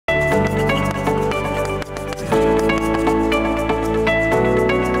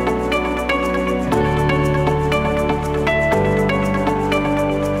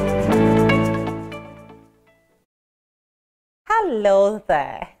Hello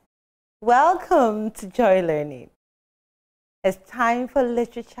there. Welcome to Joy Learning. It's time for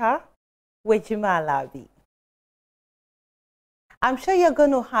literature with Gyimaah Larbi. I'm sure you're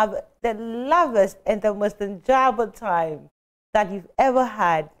going to have the loveliest and the most enjoyable time that you've ever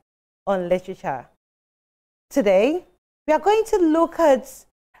had on literature. Today, we are going to look at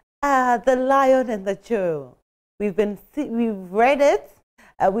The Lion and the Jewel. We've read it,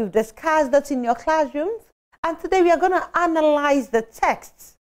 we've discussed it in your classrooms, and today we are going to analyze the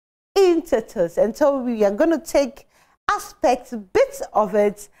text in titles. And so we are going to take aspects, bits of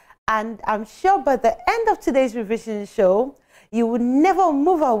it, and I'm sure by the end of today's revision show, you will never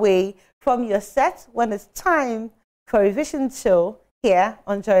move away from your set when it's time for a revision show here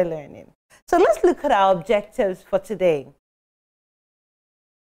on Joy Learning. So let's look at our objectives for today.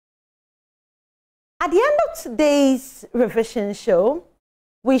 At the end of today's revision show,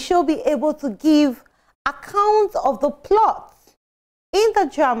 we shall be able to give accounts of the plot in the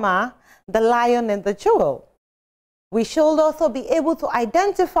drama The Lion and the Jewel. We should also be able to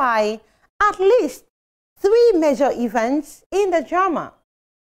identify at least 3 major events in the drama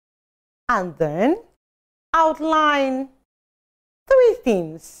and then outline 3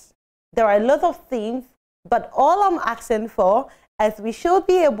 themes. There are a lot of themes, but all I'm asking for is we should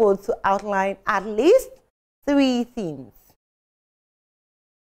be able to outline at least 3 themes.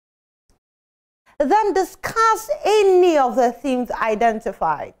 Then discuss any of the themes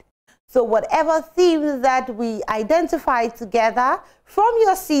identified. So whatever themes that we identify together from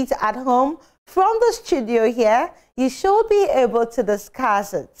your seat at home, from the studio here, you should be able to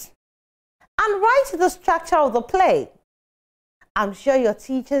discuss it. And write the structure of the play. I'm sure your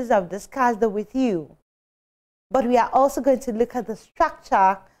teachers have discussed it with you. But we are also going to look at the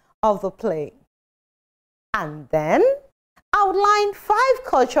structure of the play. And then outline 5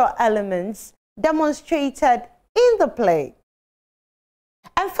 cultural elements demonstrated in the play.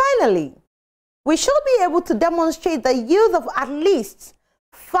 And finally, we should be able to demonstrate the use of at least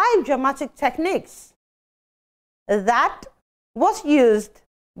 5 dramatic techniques that was used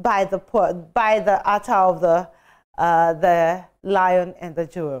by the author of the Lion and the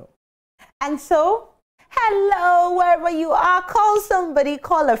Jewel. And so, hello, wherever you are, call somebody,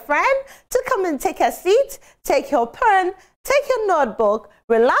 call a friend to come and take a seat, take your pen, take your notebook,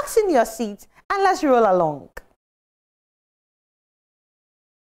 relax in your seat, and let's roll along.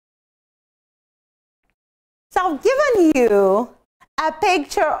 So I've given you a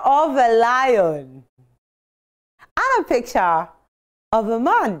picture of a lion and a picture of a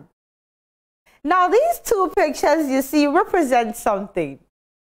man. Now these 2 pictures you see represent something.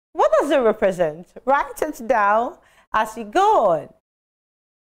 What does it represent? Write it down as you go on.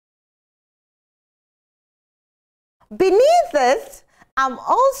 Beneath it, I'm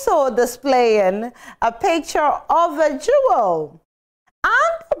also displaying a picture of a jewel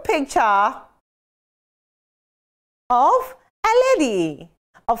and a picture of a lady.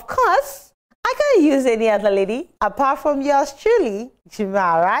 Of course, I can't use any other lady apart from yours truly,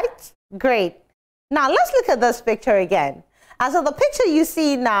 Gyimaah, right? Great. Now let's look at this picture again. And so the picture you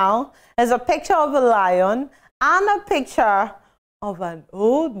see now is a picture of a lion and a picture of an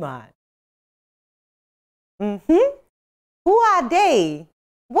old man. Who are they?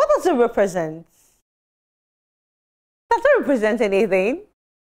 What does it represent? Does it represent anything?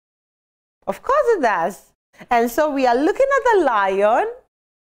 Of course it does. And so we are looking at the lion,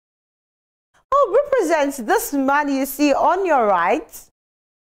 who represents this man you see on your right.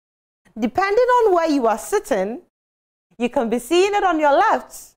 Depending on where you are sitting, you can be seeing it on your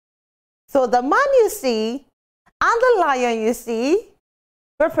left. So the man you see and the lion you see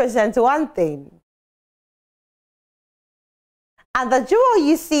represent one thing. And the jewel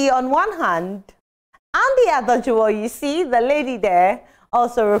you see on one hand and the other jewel you see, the lady there,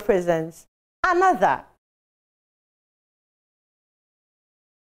 also represents another.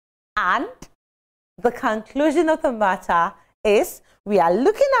 And the conclusion of the matter is we are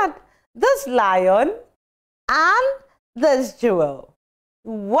looking at this lion and this jewel.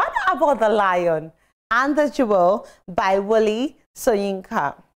 What about the lion and the jewel by Wole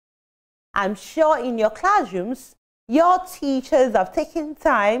Soyinka? I'm sure in your classrooms, your teachers have taken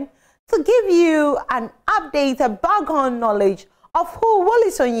time to give you an updated background knowledge of who Wole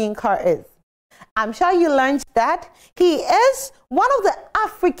Soyinka is. I'm sure you learned that he is one of the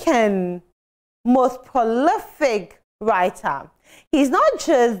African most prolific writer. He's not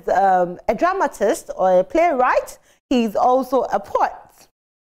just a dramatist or a playwright, he's also a poet.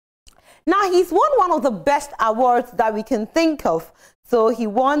 Now, he's won one of the best awards that we can think of. So he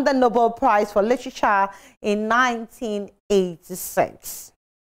won the Nobel Prize for Literature in 1986.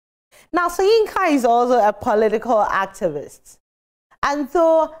 Now, Soyinka is also a political activist. And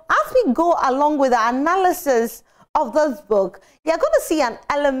so as we go along with the analysis of this book, you're going to see an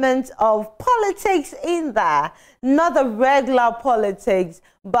element of politics in there. Not the regular politics,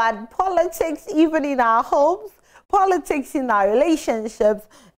 but politics even in our homes, politics in our relationships.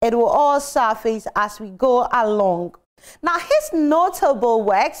 It will all surface as we go along. Now, his notable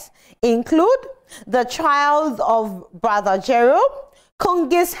works include The Trials of Brother Jerome,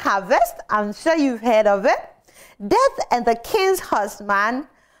 Kungi's Harvest, I'm sure you've heard of it, Death and the King's Husband,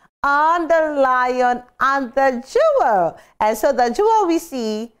 and The Lion and the Jewel. And so the jewel we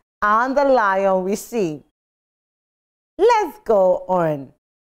see and the lion we see. Let's go on.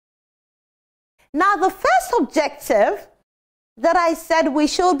 Now, the first objective that I said we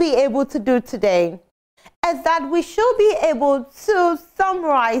should be able to do today is that we should be able to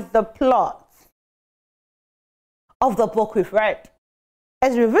summarize the plot of the book we've read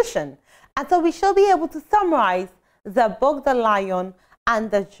as revision. And so we should be able to summarize the book, The Lion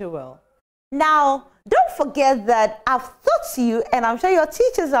and the Jewel. Now, don't forget that I've taught you, and I'm sure your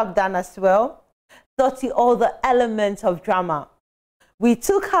teachers have done as well, taught you all the elements of drama. We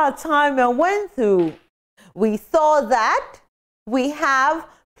took our time and went through. We saw that we have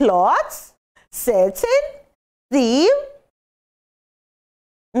plots, setting, theme.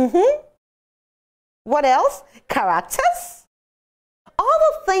 What else? Characters. All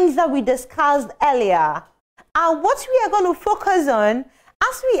the things that we discussed earlier are what we are going to focus on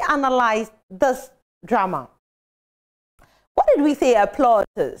as we analyze this drama. What did we say a plot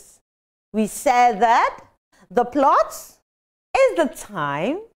is? We said that the plot is the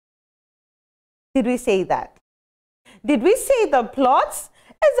time. Did we say that? Did we say the plot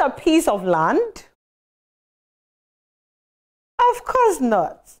is a piece of land? Of course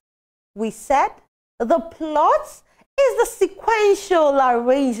not. We said the plot is the sequential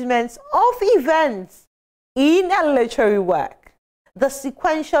arrangement of events in a literary work. The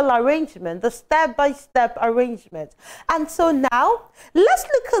sequential arrangement, the step-by-step arrangement. And so now, let's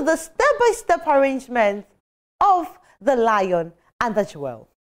look at the step-by-step arrangement of The Lion and the Jewel.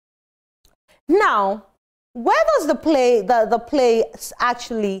 Now, where does the play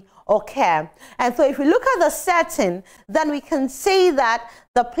actually occur? And so if we look at the setting, then we can say that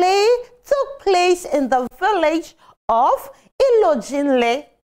the play took place in the village of Ilojinle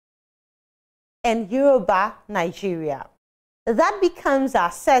in Yoruba, Nigeria. That becomes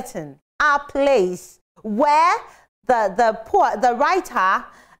our setting, our place, where the writer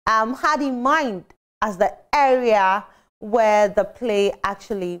had in mind as the area where the play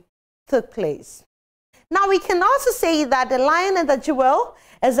actually took place. Now, we can also say that The Lion and the Jewel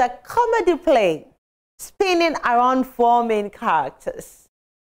is a comedy play spinning around four main characters.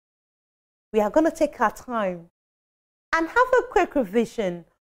 We are going to take our time and have a quick revision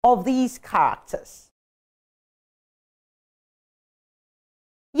of these characters.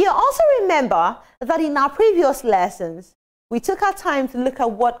 You also remember that in our previous lessons, we took our time to look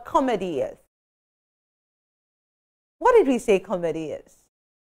at what comedy is. What did we say comedy is?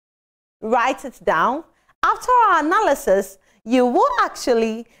 Write it down. After our analysis, you will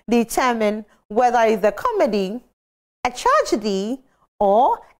actually determine whether it's a comedy, a tragedy,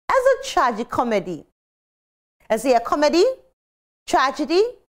 or as a tragicomedy. Is it a comedy, tragedy,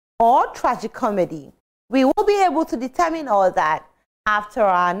 or tragicomedy? We will be able to determine all that after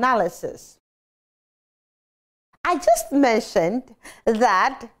our analysis. I just mentioned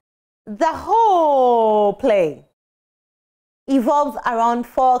that the whole play evolves around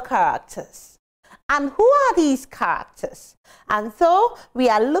four characters. And who are these characters? And so we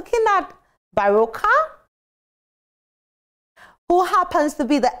are looking at Baroka, who happens to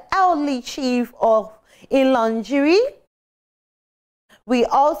be the elderly chief of Ilonjiri. We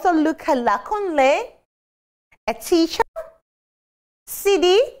also look at Lakunle, a teacher,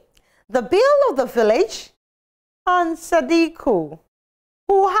 Sidi, the bill of the village, and Sadiku,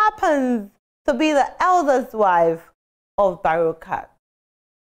 who happens to be the eldest wife of Baroka.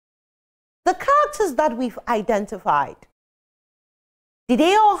 The characters that we've identified, did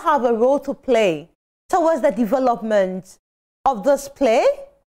they all have a role to play towards the development of this play?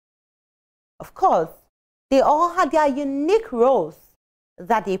 Of course, they all had their unique roles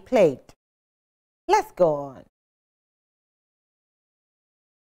that they played. Let's go on.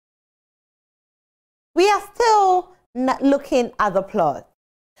 We are still looking at the plot.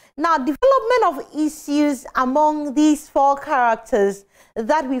 Now, development of issues among these four characters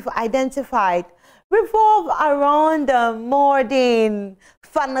that we've identified revolve around modern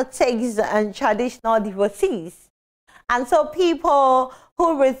fanatics and traditional devotees. And so people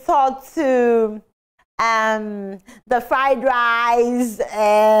who resort to the fried rice,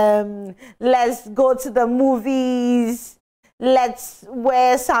 let's go to the movies, let's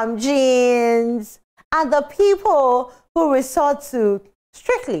wear some jeans. And the people who resort to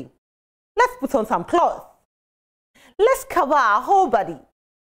strictly, let's put on some clothes. Let's cover our whole body.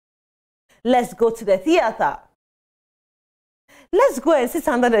 Let's go to the theater. Let's go and sit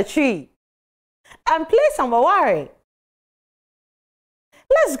under the tree and play some awari.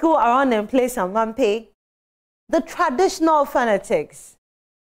 Let's go around and play some mampe. The traditional fanatics.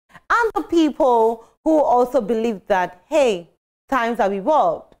 And the people who also believe that, hey, times have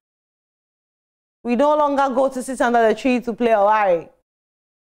evolved. We no longer go to sit under the tree to play awari.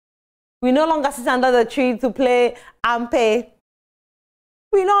 We no longer sit under the tree to play ampe.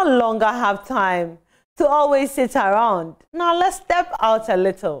 We no longer have time to always sit around. Now let's step out a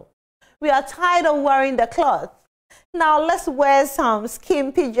little. We are tired of wearing the cloth. Now let's wear some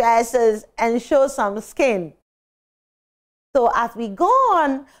skimpy dresses and show some skin. So as we go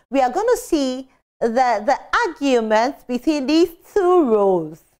on, we are going to see the arguments between these two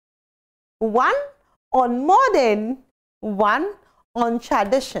roles. One on modern, one on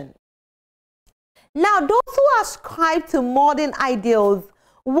tradition. Now, those who ascribe to modern ideals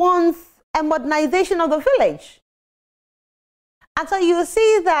want a modernization of the village. And so you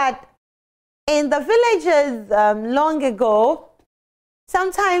see that in the villages long ago,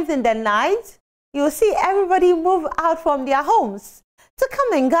 sometimes in the night, you see everybody move out from their homes to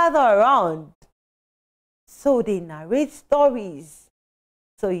come and gather around. So they narrate stories.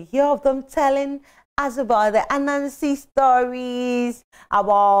 So you hear of them telling us about the Anansi stories,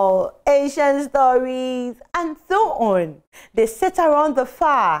 about Asian stories, and so on. They sit around the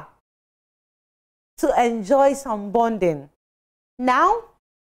fire to enjoy some bonding. Now,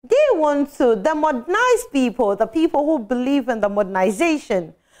 they want to, the modernized people, the people who believe in the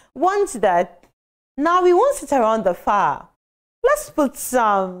modernization, want that. Now we won't sit around the fire. Let's put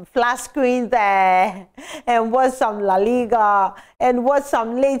some flat screen there and watch some La Liga and watch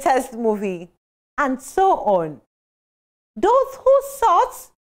some latest movie and so on. Those who sought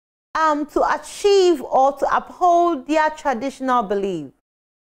to achieve or to uphold their traditional belief,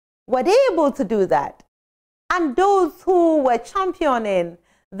 were they able to do that? And those who were championing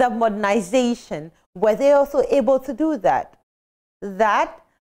the modernization, were they also able to do that? That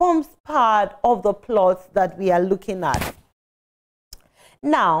forms part of the plot that we are looking at.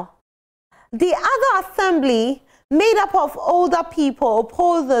 Now, the other assembly, made up of older people,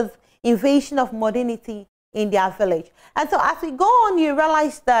 opposes invasion of modernity in their village. And so as we go on, you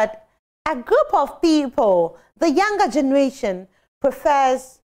realize that a group of people, the younger generation,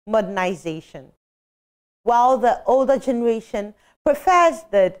 prefers modernization, while the older generation prefers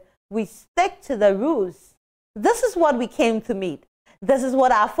that we stick to the rules. This is what we came to meet. This is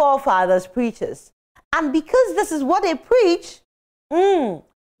what our forefathers preaches. And because this is what they preach,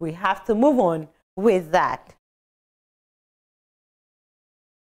 we have to move on with that.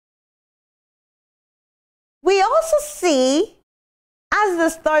 We also see, as the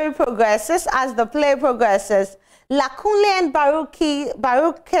story progresses, as the play progresses, Lakunle and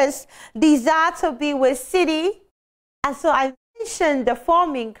Baruch's desire to be with Sidi. And so I mentioned the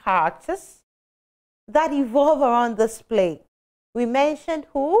forming characters that evolve around this play. We mentioned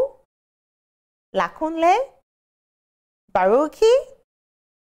who? Lakunle, Baruchi.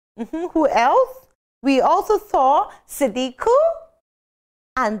 Who else? We also saw Sidiku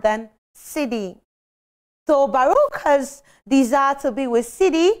and then Sidi. So Baruch's desire to be with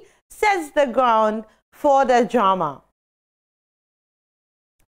Sidi sets the ground for the drama.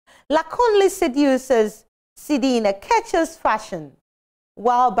 Lakunle seduces Sidi in a catcher's fashion,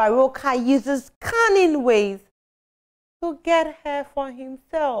 while Barucha uses cunning ways to get her for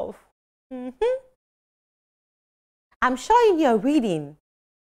himself. I'm sure in your reading,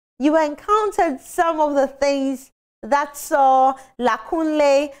 you encountered some of the things that saw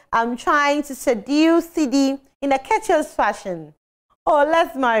Lakunle trying to seduce Sidi in a catcher's fashion. Oh,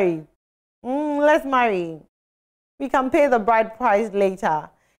 let's marry. Let's marry. We can pay the bride price later.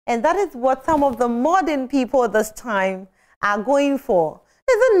 And that is what some of the modern people at this time are going for.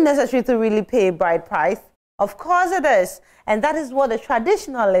 It isn't necessary to really pay a bride price. Of course it is. And that is what the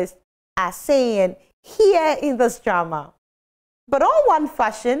traditionalists are saying here in this drama. But on one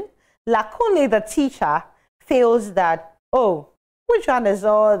fashion, Lakunle, the teacher, feels that, oh, which one is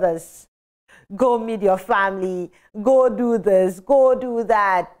all this? Go meet your family, go do this, go do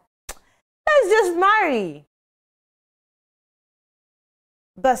that. Let's just marry.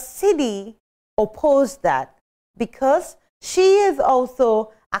 But Sidi opposed that because she is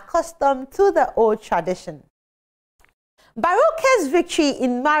also accustomed to the old tradition. Baruch's victory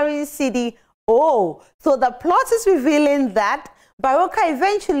in marrying Sidi, so the plot is revealing that Baruch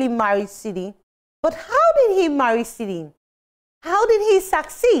eventually married Sidi. But how did he marry Sidi? How did he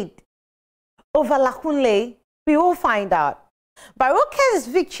succeed over Lakunle? We will find out. Baruka's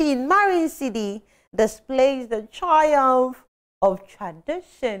victory in marrying Sidi displays the triumph of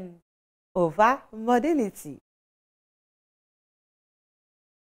tradition over modernity.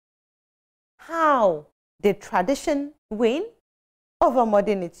 How did tradition win over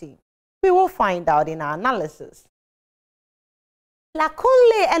modernity? We will find out in our analysis.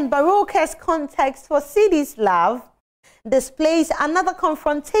 Lakunle and Baruka's context for Sidi's love displays another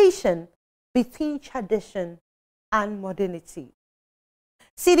confrontation between tradition and modernity.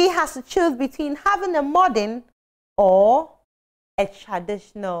 Sidi has to choose between having a modern or a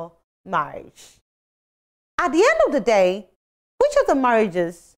traditional marriage. At the end of the day, which of the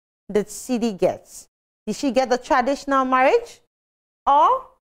marriages did Sidi get? Did she get the traditional marriage or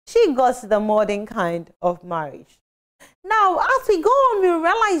she got the modern kind of marriage? Now, as we go on, we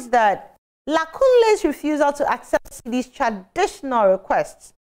realize that Lakunle's refusal to accept Sidi's traditional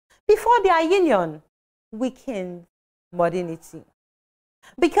requests before their union weakened modernity.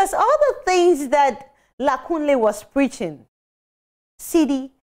 Because all the things that Lakunle was preaching,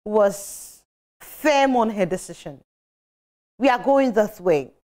 Sidi was firm on her decision. We are going this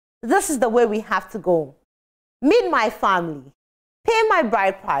way. This is the way we have to go. Meet my family. Pay my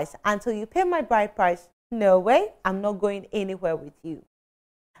bride price. Until you pay my bride price, no way, I'm not going anywhere with you.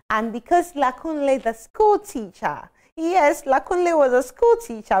 And because Lakunle, the school teacher, yes, Lakunle was a school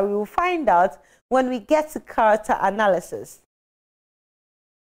teacher, we will find out when we get to character analysis.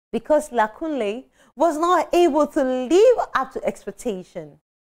 Because Lakunle was not able to live up to expectation,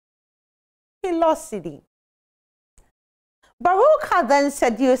 he lost Sidi. Baruka then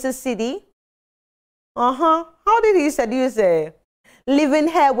seduces Sidi. How did he seduce her? Leaving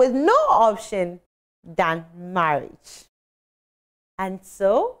her with no option than marriage. And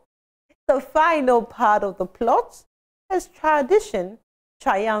so, the final part of the plot is tradition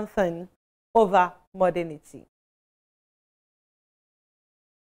triumphing over modernity.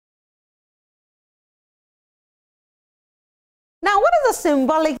 Now, what is the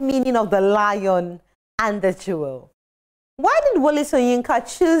symbolic meaning of the lion and the jewel? Why did Wole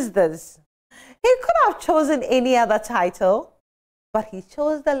Soyinka choose this? He could have chosen any other title, but he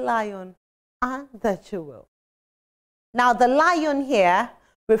chose the lion and the jewel. Now, the lion here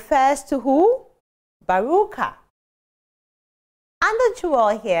refers to who? Baruka. And the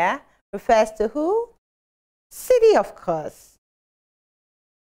jewel here refers to who? Sidi, of course.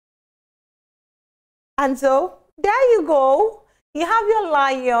 And so, there you go. You have your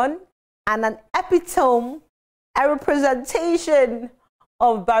lion and an epitome, a representation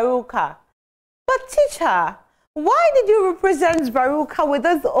of Baruka. But teacher, why did you represent Baruka with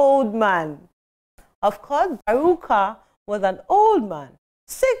this old man? Of course, Baruka was an old man,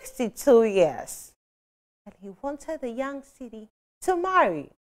 62 years. And he wanted the young Sidi to marry.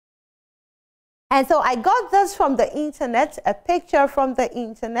 And so I got this from the internet, a picture from the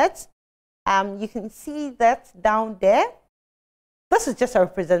internet. You can see that down there. This is just a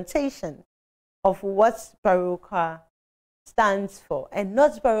representation of what Baruka stands for, and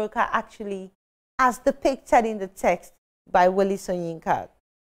not Baruka actually as depicted in the text by Wole Soyinka.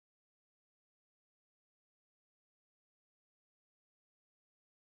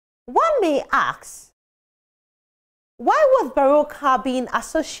 One may ask, why was Baruka being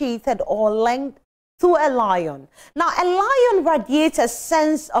associated or linked to a lion? Now, a lion radiates a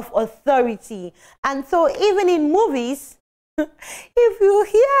sense of authority, and so even in movies, if you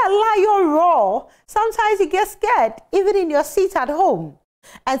hear a lion roar, sometimes you get scared, even in your seat at home.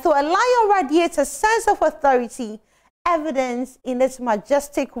 And so a lion radiates a sense of authority, evidenced in its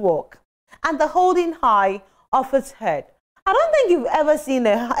majestic walk and the holding high of its head. I don't think you've ever seen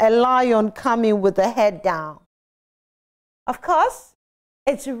a lion coming with the head down. Of course,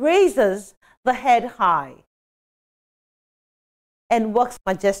 it raises the head high and walks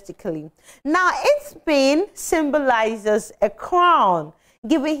majestically. Now, its mane symbolizes a crown,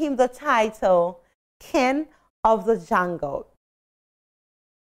 giving him the title King of the Jungle.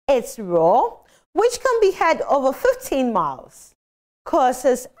 Its roar, which can be heard over 15 miles,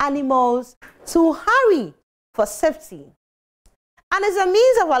 causes animals to hurry for safety and is a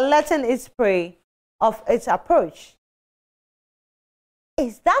means of alerting its prey of its approach.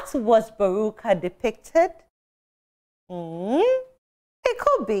 Is that what Baruka depicted? It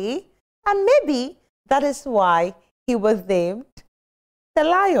could be, and maybe that is why he was named the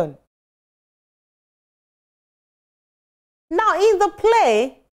lion. Now, in the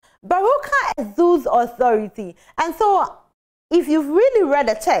play, Baruka exudes authority. And so, if you've really read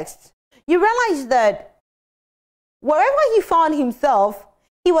the text, you realize that wherever he found himself,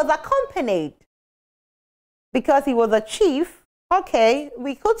 he was accompanied because he was a chief Okay,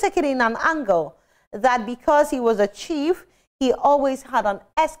 we could take it in an angle that because he was a chief, he always had an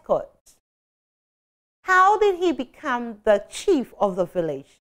escort. How did he become the chief of the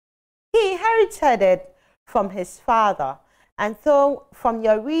village? He inherited it from his father. And so from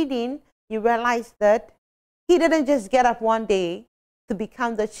your reading, you realize that he didn't just get up one day to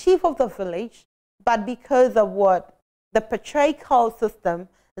become the chief of the village, but because of what? The patriarchal system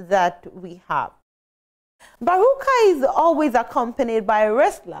that we have. Baruka is always accompanied by a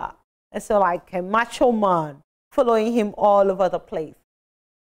wrestler. And so like a macho man following him all over the place.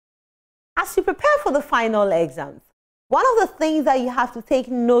 As you prepare for the final exams, one of the things that you have to take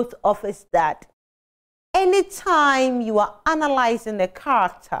note of is that anytime you are analyzing a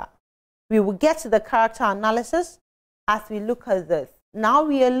character, we will get to the character analysis as we look at this. Now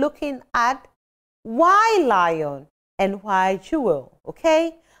we are looking at why lion and why jewel,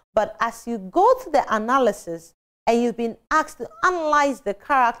 okay? But as you go to the analysis and you've been asked to analyze the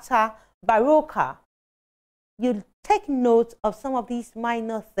character Baruka, you take note of some of these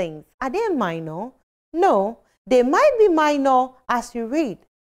minor things. Are they minor? No, they might be minor as you read,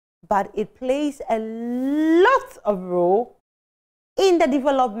 but it plays a lot of role in the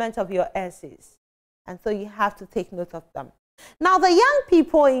development of your essays. And so you have to take note of them. Now the young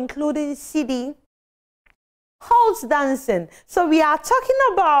people, including Sidi, holds dancing. So we are talking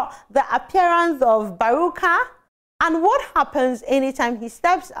about the appearance of Baruka and what happens anytime he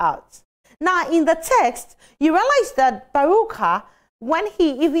steps out. Now in the text, you realize that Baruka, when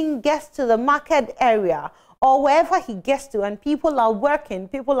he even gets to the market area or wherever he gets to and people are working,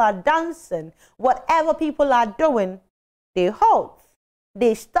 people are dancing, whatever people are doing, they halt,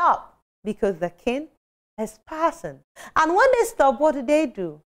 they stop because the king is passing. And when they stop, what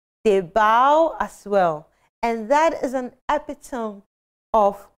do? They bow as well. And that is an epitome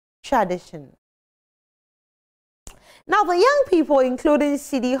of tradition. Now the young people, including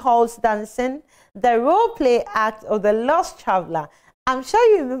City Hall's dancing, the role play act of the Lost Traveler. I'm sure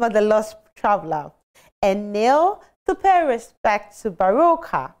you remember the Lost Traveler. And kneel to pay respect to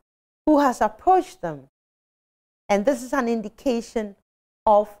Baruka, who has approached them. And this is an indication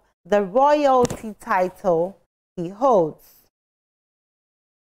of the royalty title he holds.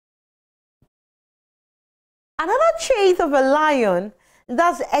 Another trait of a lion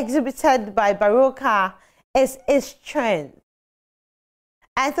that's exhibited by Baruka is his strength.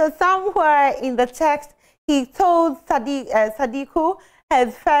 And so somewhere in the text, he told Sadiku,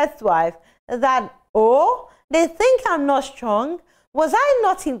 his first wife, that, oh, they think I'm not strong. Was I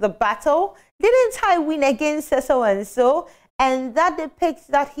not in the battle? Didn't I win against so-and-so? And that depicts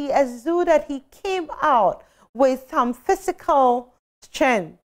that he exuded, he came out with some physical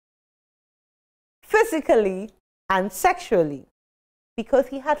strength, physically and sexually, because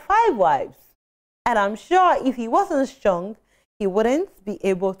he had 5 wives. And I'm sure if he wasn't strong, he wouldn't be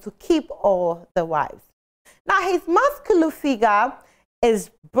able to keep all the wives. Now his muscular figure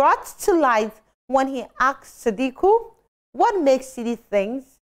is brought to light when he asks Sadiku what makes Sidi think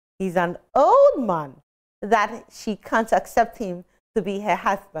he's an old man, that she can't accept him to be her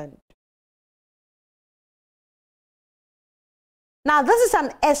husband. Now this is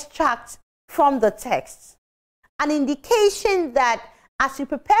an extract from the text, an indication that as you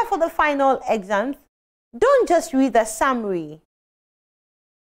prepare for the final exams, don't just read the summary.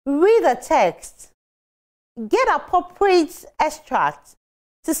 Read the text. Get appropriate extracts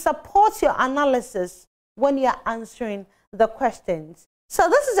to support your analysis when you're answering the questions. So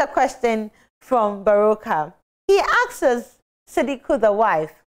this is a question from Baruka. He asks Sadiku, the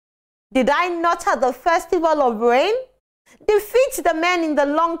wife, did I not at the festival of rain defeat the men in the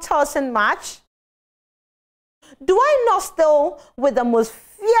long tossing match? Do I not still with the most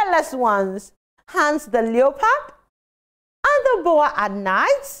fearless ones, Hans the leopard, and the boar at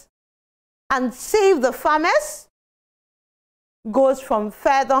night, and save the farmers? Goes from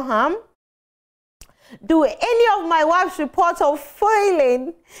Featherham. Do any of my wives report of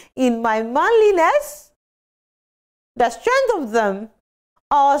failing in my manliness? The strength of them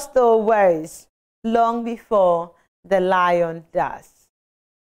all still wears long before the lion does.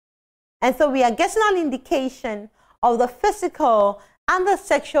 And so we are getting an indication of the physical and the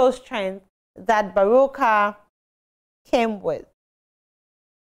sexual strength that Baruka came with.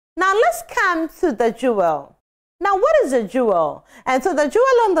 Now let's come to the jewel. Now what is a jewel? And so the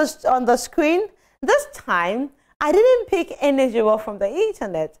jewel on the screen, this time I didn't pick any jewel from the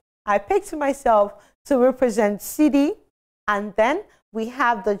internet. I picked myself to represent CD, and then we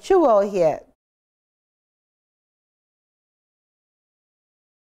have the jewel here.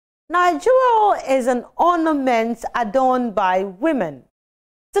 Now a jewel is an ornament adorned by women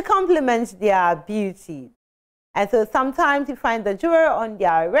to complement their beauty. And so sometimes you find the jewelry on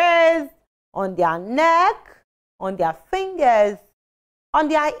their wrist, on their neck, on their fingers, on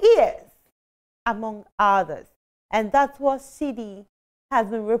their ears, among others. And that's what Sidi has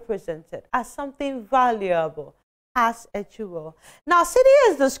been represented as something valuable, as a jewel. Now, Sidi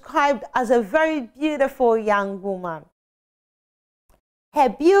is described as a very beautiful young woman. Her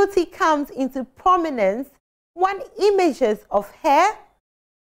beauty comes into prominence when images of her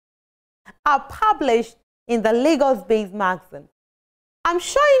are published in the Lagos-based magazine. I'm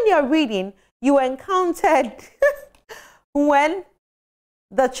sure in your reading you encountered when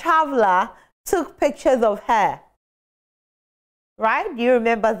the traveler took pictures of her. Right? Do you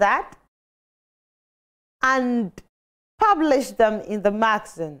remember that? And published them in the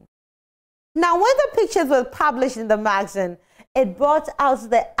magazine. Now, when the pictures were published in the magazine, it brought out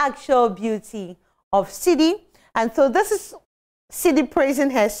the actual beauty of Sidi. And so this is Sidi praising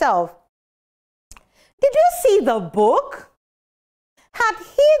herself. Did you see the book? Had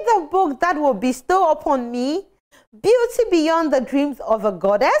he the book that will bestow upon me beauty beyond the dreams of a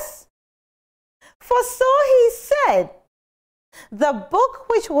goddess? For so he said, the book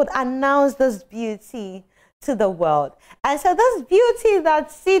which would announce this beauty to the world. And so this beauty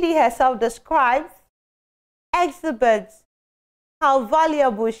that Sidi herself describes exhibits how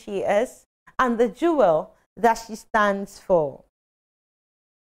valuable she is and the jewel that she stands for.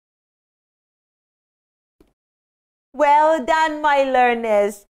 Well done, my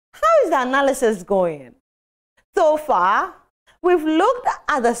learners. How is the analysis going? So far, we've looked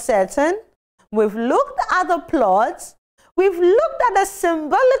at the setting, we've looked at the plots, we've looked at the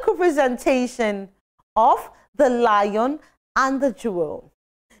symbolic representation of the lion and the jewel.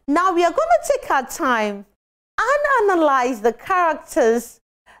 Now we are going to take our time and analyze the characters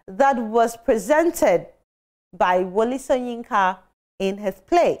that was presented by Wole Soyinka in his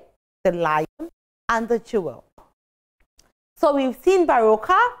play, The Lion and the Jewel. So we've seen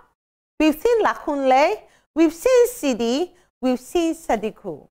Baroka, we've seen Lakunle, we've seen Sidi, we've seen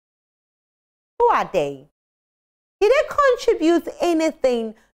Sadiku. Who are they? Did they contribute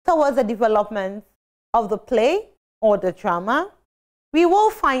anything towards the development of the play or the drama? We will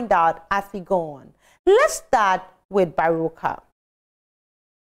find out as we go on. Let's start with Baroka.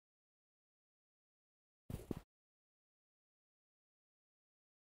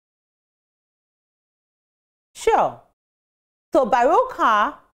 Sure. So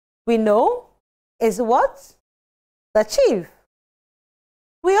Baroka, we know, is what? The chief.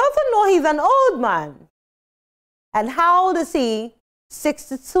 We also know he's an old man. And how old is he?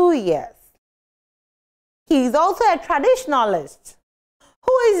 62 years. He's also a traditionalist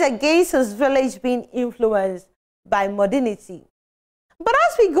who is against his village being influenced by modernity. But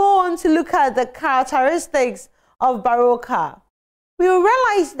as we go on to look at the characteristics of Baroka, we will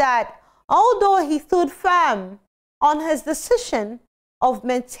realize that although he stood firm on his decision of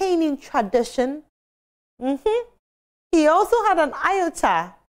maintaining tradition, he also had an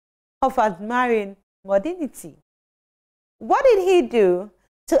iota of admiring modernity. What did he do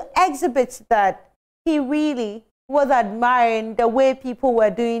to exhibit that he really was admiring the way people were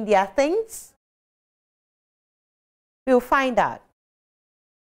doing their things? We'll find out.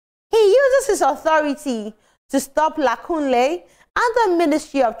 He uses his authority to stop Lakunle and the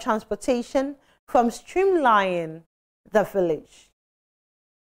Ministry of Transportation from streamlining the village.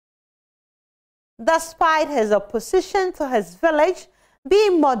 Despite his opposition to his village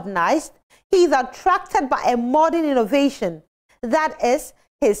being modernized, he is attracted by a modern innovation, that is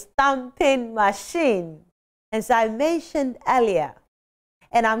his stamping machine, as I mentioned earlier.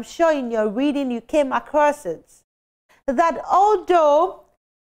 And I'm sure in your reading you came across it, that although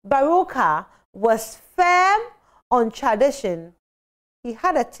Baroka was firm on tradition, he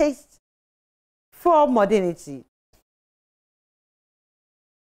had a taste for modernity.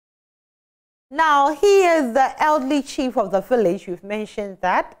 Now, he is the elderly chief of the village. We've mentioned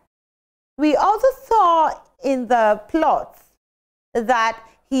that. We also saw in the plot that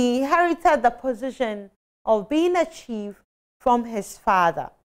he inherited the position of being a chief from his father.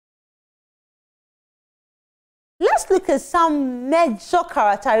 Let's look at some major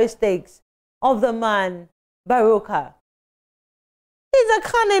characteristics of the man, Baroka. He's a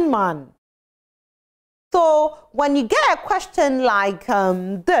cunning man. So when you get a question like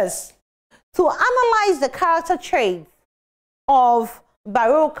this, to analyze the character traits of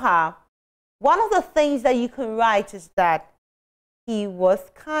Baroka, one of the things that you can write is that he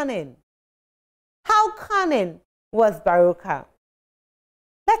was cunning. How cunning was Baroka?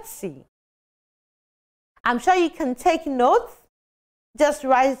 Let's see. I'm sure you can take notes. Just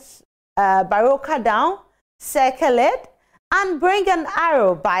write Baroka down, circle it, and bring an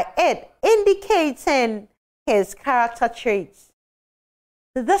arrow by it, indicating his character traits.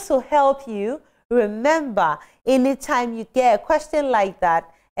 This will help you remember anytime you get a question like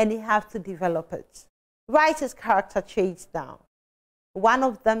that and you have to develop it. Write his character traits down. One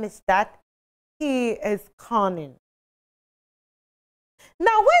of them is that he is cunning.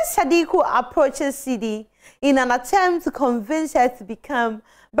 Now, when Sadiku approaches Sidi in an attempt to convince her to become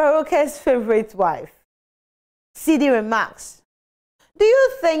Baruka's favorite wife, Sidi remarks, "Do you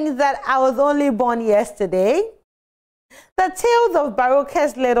think that I was only born yesterday? The tales of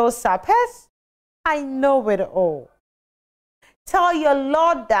Baruka's little sappers, I know it all. Tell your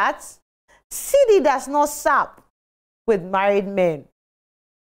lord that Sidi does not sap with married men."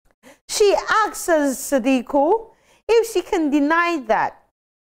 She asks Sadiku if she can deny that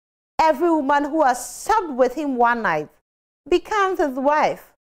every woman who has supped with him one night becomes his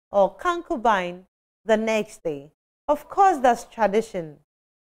wife or concubine the next day. Of course, that's tradition.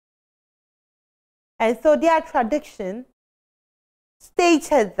 And so their tradition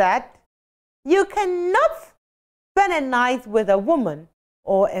stated that you cannot spend a night with a woman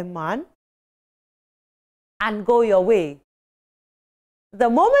or a man and go your way. The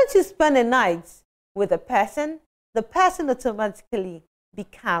moment you spend a night with a person, the person automatically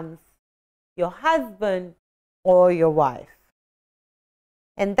becomes your husband or your wife.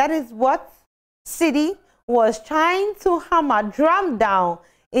 And that is what Sidi was trying to drum down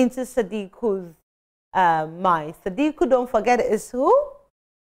into Sadiku's mind. Sadiku, don't forget, is who?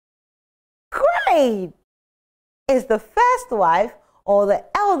 Great! Is the first wife or the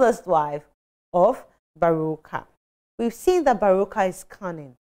eldest wife of Baruka. We've seen that Baruka is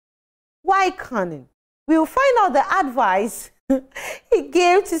cunning. Why cunning? We'll find out the advice he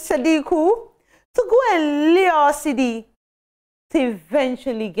gave to Sadiku to go and lure Sidi to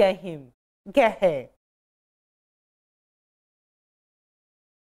eventually get her.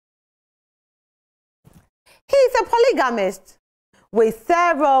 He's a polygamist with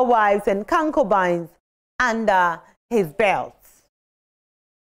several wives and concubines under his belt.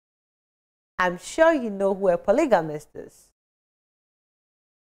 I'm sure you know who a polygamist is.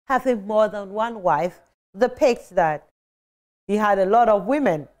 Having more than one wife depicts that he had a lot of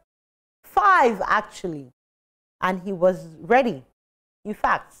women, 5 actually, and he was ready. In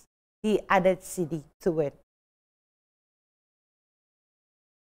fact, he added Sidi to it.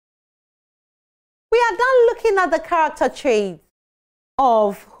 We are done looking at the character traits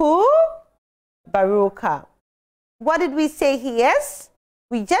of who? Baruka. What did we say he is?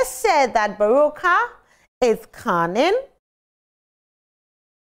 We just said that Baruka is cunning.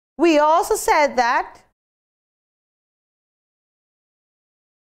 We also said that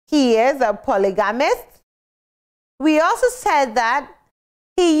he is a polygamist. We also said that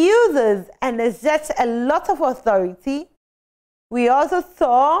he uses and exerts a lot of authority. We also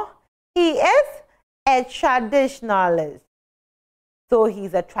saw he is a traditionalist. So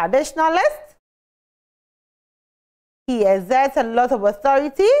he's a traditionalist. He exerts a lot of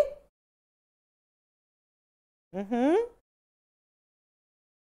authority.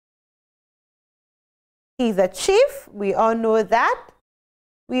 He's a chief. We all know that.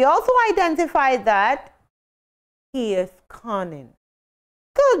 We also identified that he is cunning.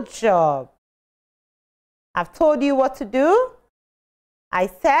 Good job. I've told you what to do. I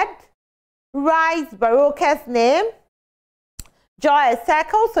said, write Baruka's name. Draw a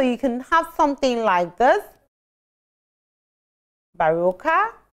circle so you can have something like this.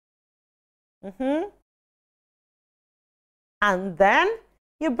 Baruka. And then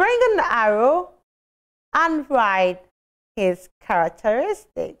you bring an arrow and write his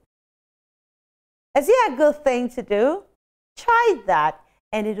characteristics. Is it a good thing to do? Try that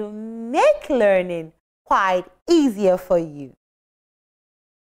and it will make learning quite easier for you.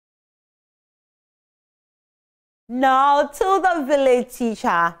 Now to the village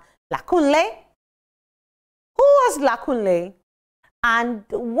teacher, Lakunle. Who was Lakunle? And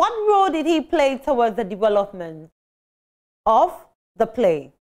what role did he play towards the development of the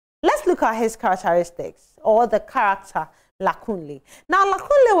play? Let's look at his characteristics or the character Lakunle. Now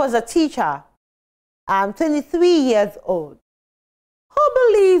Lakunle was a teacher, 23 years old, who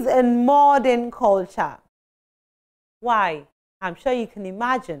believes in modern culture. Why? I'm sure you can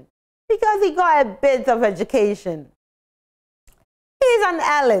imagine. Because he got a bit of education. He's an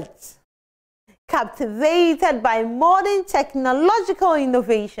elite, captivated by modern technological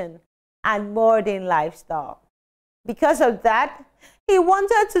innovation and modern lifestyle. Because of that, he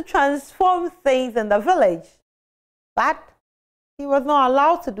wanted to transform things in the village, but he was not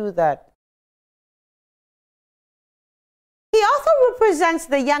allowed to do that. He also represents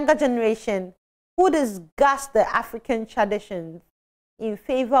the younger generation who discuss the African traditions in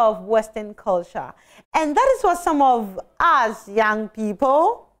favor of Western culture. And that is what some of us young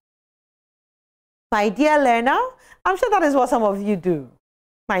people, my dear learner, I'm sure that is what some of you do,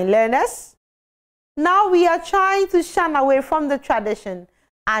 my learners. Now we are trying to shun away from the tradition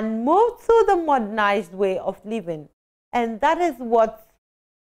and move to the modernized way of living. And that is what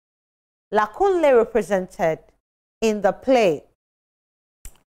Lakunle represented in the play.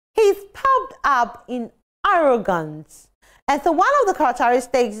 He's puffed up in arrogance. And so one of the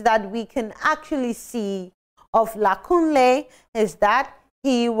characteristics that we can actually see of Lakunle is that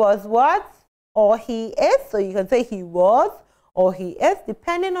he was what? Or he is. So you can say he was or he is,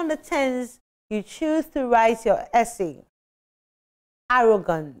 depending on the tense you choose to write your essay.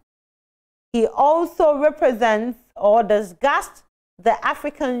 Arrogant. He also represents or disgusts the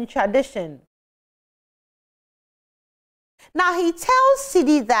African tradition. Now he tells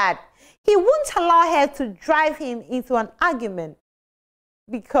Sidi that he won't allow her to drive him into an argument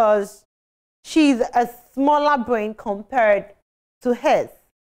because she's a smaller brain compared to his.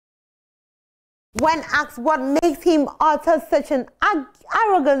 When asked what makes him utter such an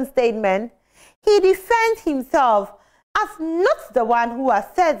arrogant statement, he defends himself as not the one who has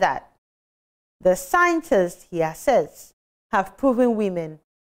said that. The scientists, he asserts, have proven women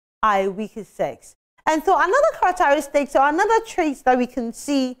are a weaker sex. And so another characteristic or another trait that we can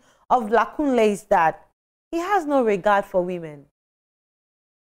see of Lakunle is that he has no regard for women.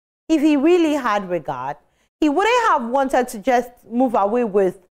 If he really had regard, he wouldn't have wanted to just move away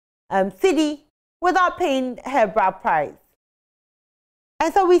with Sidi without paying her bride price.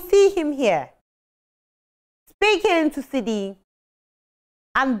 And so we see him here speaking to Sidi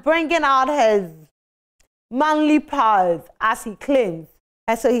and bringing out his manly powers as he claims.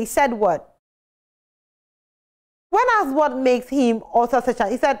 And so he said what? When asked what makes him also such a,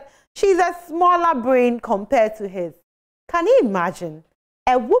 he said, she's a smaller brain compared to his. Can you imagine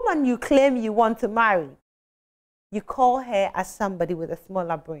a woman you claim you want to marry? You call her as somebody with a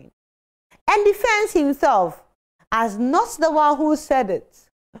smaller brain. And defends himself as not the one who said it,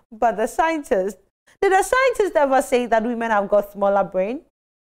 but the scientist. Did the scientist ever say that women have got smaller brain?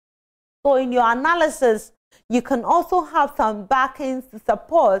 So in your analysis, you can also have some backings to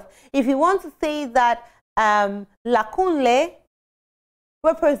support. If you want to say that Lakunle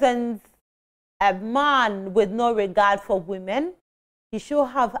represents a man with no regard for women, you should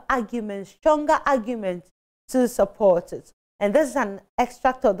have arguments, stronger arguments to support it. And this is an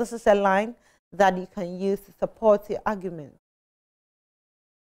extract or this is a line that you can use to support your argument.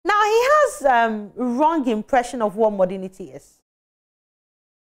 Now he has wrong impression of what modernity is.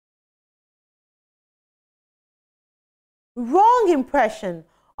 Wrong impression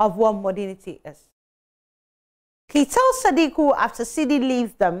of what modernity is. He tells Sadiku after Sidi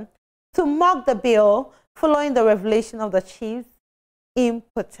leaves them to mock the bill following the revelation of the chief's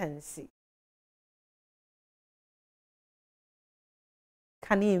impotency.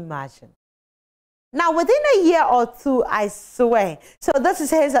 Can you imagine? Now, within a year or two, I swear. So this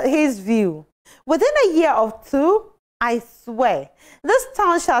is his view. Within a year or two, I swear, this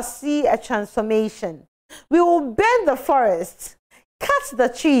town shall see a transformation. We will burn the forest, cut the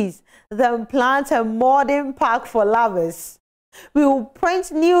trees, then plant a modern park for lovers. We will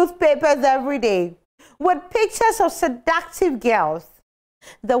print newspapers every day with pictures of seductive girls.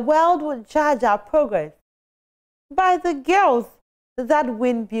 The world will judge our progress by the girls that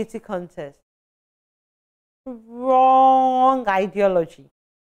win beauty contests. Wrong ideology.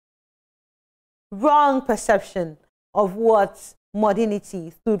 Wrong perception of what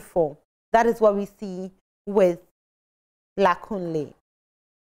modernity stood for. That is what we see with Lakunle.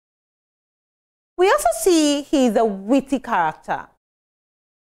 We also see he's a witty character.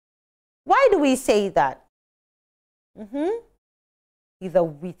 Why do we say that? He's a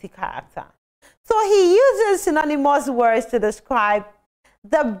witty character. So he uses synonymous words to describe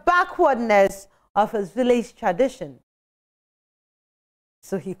the backwardness of his village tradition.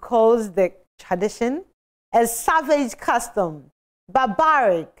 So he calls the tradition a savage custom,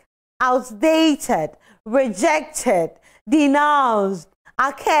 barbaric, outdated, rejected, denounced,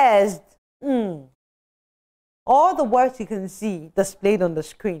 accursed. All the words you can see displayed on the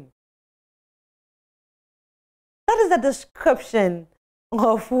screen. That is a description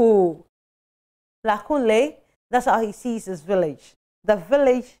of who Lakunle, that's how he sees his village, the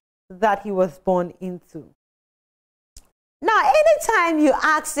village that he was born into. Now, anytime you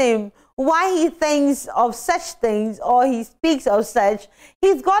ask him why he thinks of such things or he speaks of such,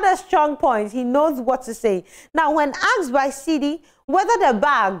 he's got a strong point. He knows what to say. Now, when asked by Sidi whether the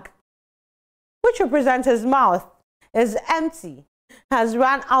bag, which represents his mouth, is empty, has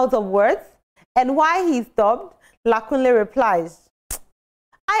run out of words, and why he stopped, Lakunle replies,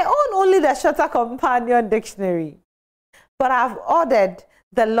 I own only the shorter companion dictionary, but I've ordered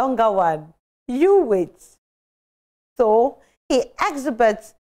the longer one. You wait. So he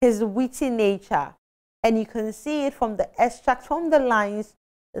exhibits his witty nature, and you can see it from the extract from the lines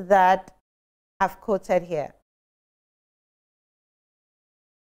that I've quoted here.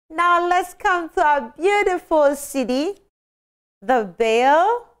 Now let's come to our beautiful city, the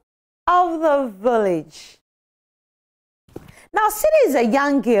Belle of the village. Now, Sidi is a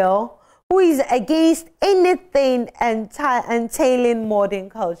young girl who is against anything entailing modern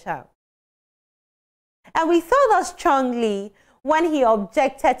culture. And we saw that strongly when he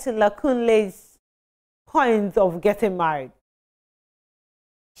objected to Lakunle's point of getting married.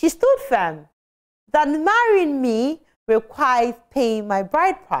 She stood firm that marrying me requires paying my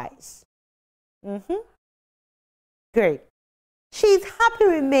bride price. Great. She's happy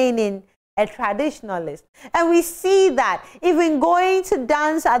remaining a traditionalist. And we see that even going to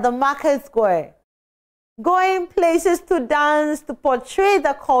dance at the market square, going places to dance to portray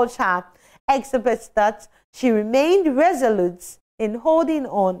the culture, exhibits that she remained resolute in holding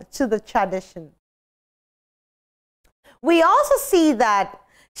on to the tradition. We also see that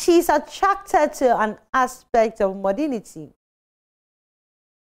she's attracted to an aspect of modernity.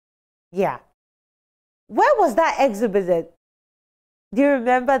 Yeah. Where was that exhibited? Do you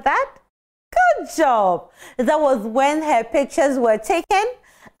remember that? Good job. That was when her pictures were taken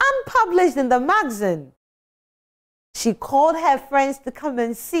and published in the magazine. She called her friends to come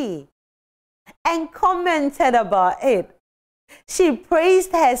and see and commented about it. She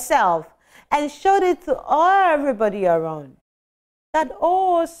praised herself and showed it to everybody around. That,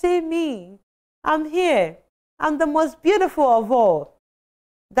 oh, see me, I'm here, I'm the most beautiful of all.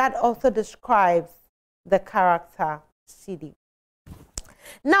 That also describes the character Sidi.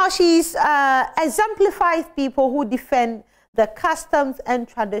 Now she exemplifies people who defend the customs and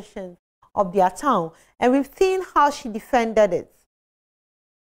traditions of their town, and we've seen how she defended it.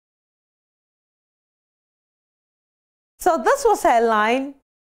 So this was her line.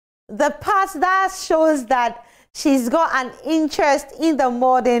 The part that shows that she's got an interest in the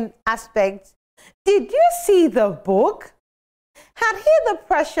modern aspect. Did you see the book? Had he the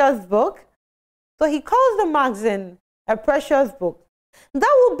precious book? So he calls the magazine a precious book.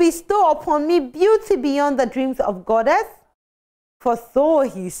 That will bestow upon me beauty beyond the dreams of goddess. For so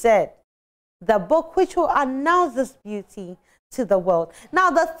he said, the book which will announce this beauty to the world. Now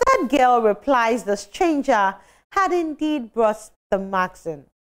the third girl replies the stranger had indeed brought the magazine.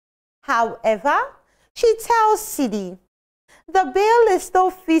 However, she tells Sidi, the Belle is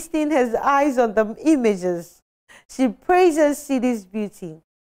still feasting his eyes on the images. She praises Sidi's beauty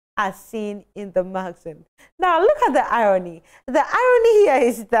as seen in the magazine. Now look at the irony. The irony here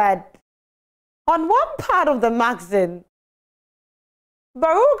is that on one part of the magazine,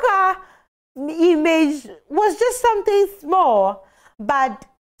 Baruka's image was just something small, but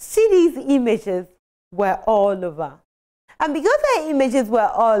Sidi's images were all over. And because her images were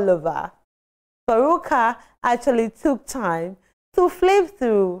all over, Baruka actually took time to flip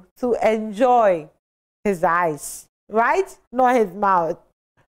through to enjoy his eyes, right? Not his mouth.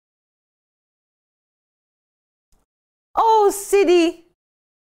 Oh, Sidi,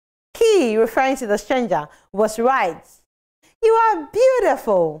 he, referring to the stranger, was right. You are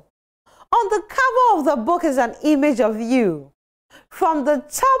beautiful. On the cover of the book is an image of you, from the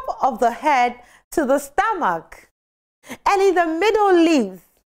top of the head to the stomach. And in the middle leaf,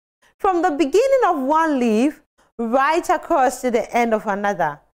 from the beginning of one leaf right across to the end of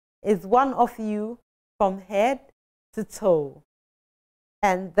another, is one of you from head to toe.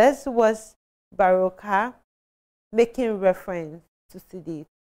 And this was Baruka making reference to Sidi.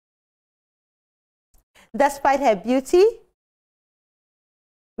 Despite her beauty,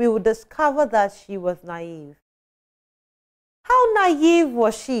 we will discover that she was naive. How naive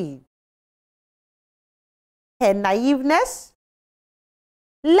was she? Her naiveness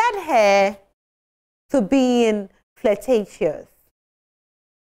led her to being flirtatious.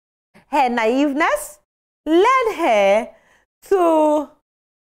 Her naiveness led her to,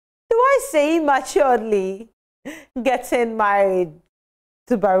 do I say immaturely, getting married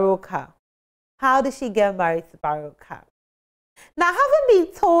to Baruka. How did she get married to Baruka? Now, having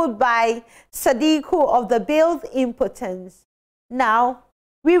been told by Sadiku of the Belle's impotence, now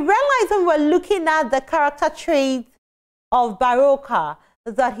we realize when we're looking at the character traits of Baruka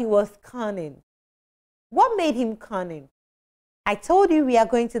that he was cunning. What made him cunning? I told you we are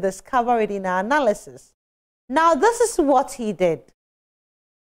going to discover it in our analysis. Now, this is what he did.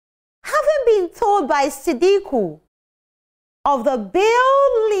 Having been told by Sadiku of the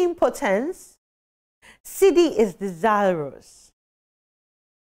Belle's impotence, Sidi is desirous.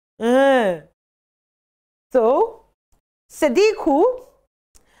 So, Sadiku,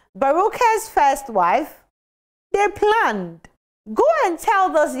 Baruka's first wife, they planned, go and tell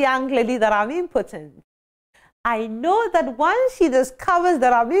this young lady that I'm impotent. I know that once she discovers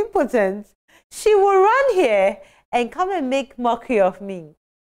that I'm impotent, she will run here and come and make mockery of me.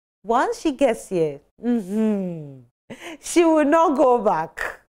 Once she gets here, she will not go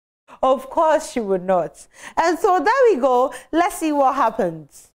back. Of course she would not. And so there we go. Let's see what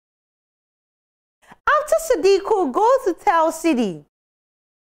happens. After Sadiku goes to tell Sidi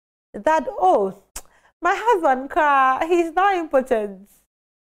that, oh, my husband, he's not impotent.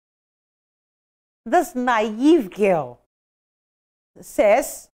 This naive girl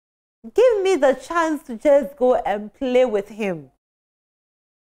says, give me the chance to just go and play with him.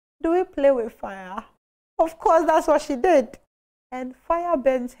 Do we play with fire? Of course, that's what she did. And fire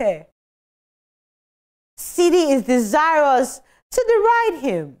burns her. Sidi is desirous to deride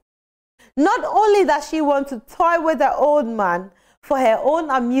him. Not only does she want to toy with the old man for her own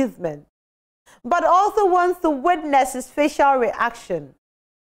amusement, but also wants to witness his facial reaction.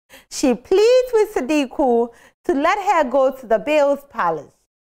 She pleads with Sadiku to let her go to the Baal's palace.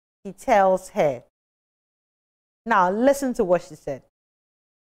 He tells her. Now listen to what she said.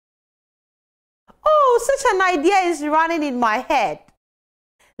 Oh, such an idea is running in my head.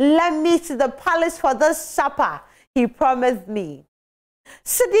 Let me to the palace for this supper he promised me.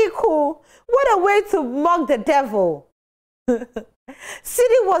 Sadiku, what a way to mock the devil.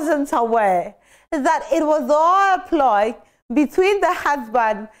 Sidi wasn't aware that it was all a ploy between the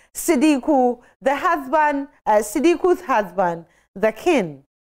husband, Sadiku, Sidiku's husband, the king.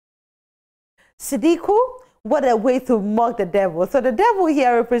 Sadiku, what a way to mock the devil. So the devil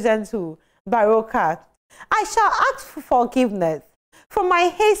here represents who? Baruka. I shall ask for forgiveness for my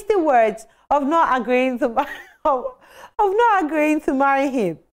hasty words of not agreeing to marry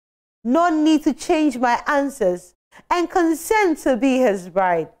him. No need to change my answers and consent to be his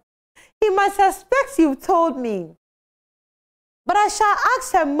bride. He must suspect you've told me. But I shall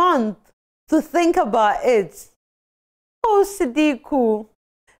ask a month to think about it. Oh, Sadiku,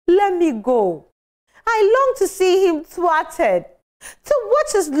 let me go. I long to see him thwarted, to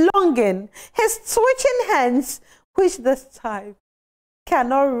watch his longing, his twitching hands, which this time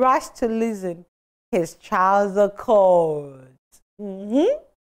cannot rush to loosen his trouser cord. You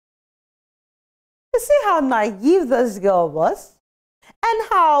see how naive this girl was and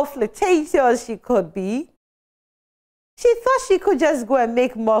how flirtatious she could be. She thought she could just go and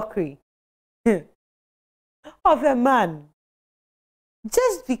make mockery of a man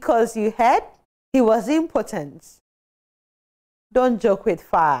just because you heard he was impotent. Don't joke with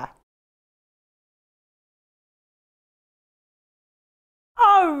fire.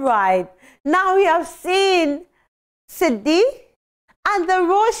 All right, now we have seen Sidi and the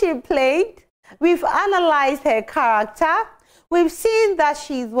role she played. We've analyzed her character. We've seen that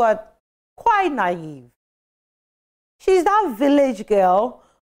she's what? Quite naive. She's that village girl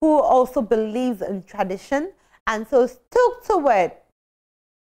who also believes in tradition and so stuck to it.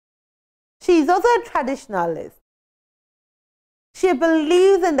 She's also a traditionalist. She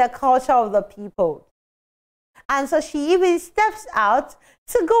believes in the culture of the people. And so she even steps out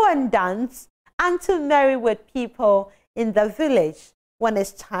to go and dance and to marry with people in the village when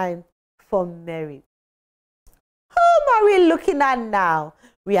it's time for marriage. Whom are we looking at now?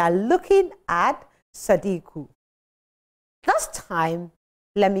 We are looking at Sadiku. This time,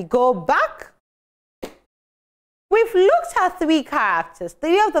 let me go back. We've looked at three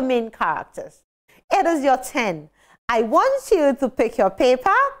of the main characters. It is your turn. I want you to pick your paper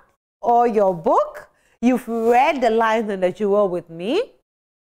or your book. You've read the lines in the jewel with me.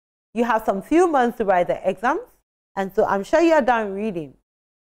 You have some few months to write the exams, and so I'm sure you're done reading.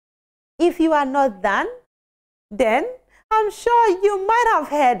 If you are not done, then I'm sure you might have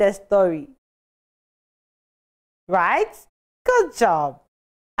heard the story. Right? Good job.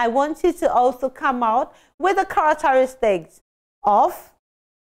 I want you to also come out with the characteristics of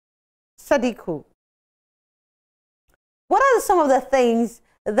Sadiku. What are some of the things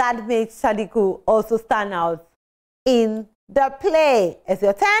that made Sadiku also stand out in the play? It's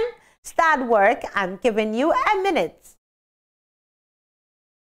your turn. Start work. I'm giving you a minute.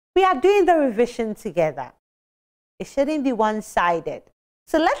 We are doing the revision together. It shouldn't be one-sided.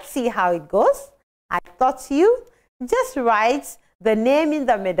 So let's see how it goes. I taught you, just write the name in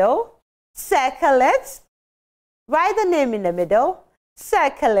the middle, circle it, write the name in the middle,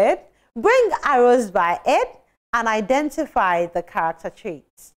 circle it, bring arrows by it, and identify the character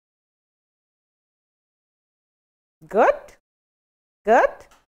traits. Good? Good?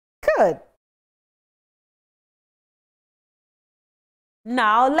 Good.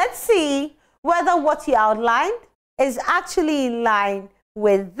 Now let's see whether what you outlined is actually in line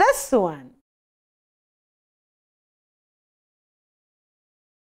with this one.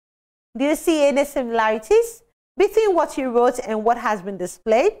 Do you see any similarities between what you wrote and what has been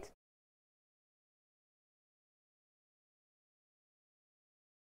displayed?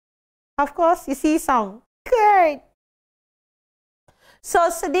 Of course, you see some. Good. So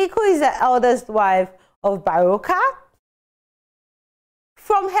Siddiqui is the eldest wife of Baroka.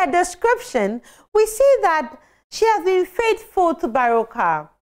 From her description, we see that she has been faithful to Baroka.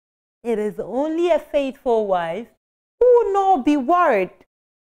 It is only a faithful wife who will not be worried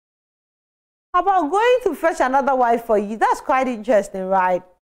about going to fetch another wife for you. That's quite interesting, right?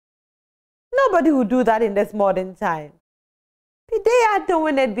 Nobody will do that in this modern time. They are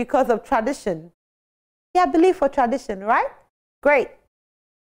doing it because of tradition. Yeah, belief for tradition, right? Great.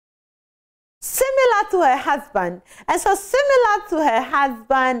 Similar to her husband. And so similar to her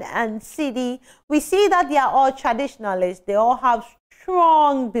husband and Sidi, we see that they are all traditionalists. They all have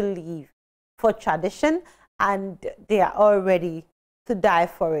strong belief for tradition and they are all ready to die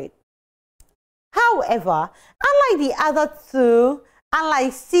for it. However, unlike the other two,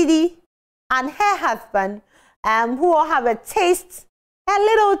 unlike Sidi and her husband, who all have a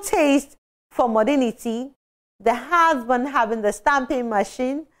little taste for modernity, the husband having the stamping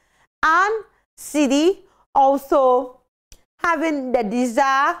machine, and Sidi also having the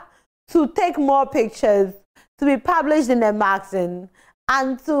desire to take more pictures, to be published in a magazine,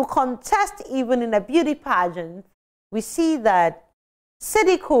 and to contest even in a beauty pageant. We see that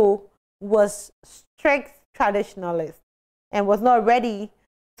Siddiqui was strict traditionalist and was not ready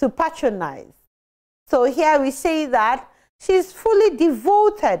to patronize. So here we say that she's fully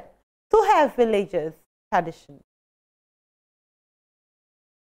devoted to her village's tradition.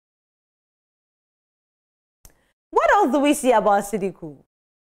 What else do we see about Siddiqui?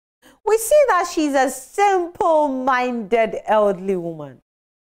 We see that she's a simple-minded elderly woman,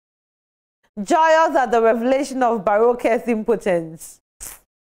 joyous at the revelation of Baroka's impotence.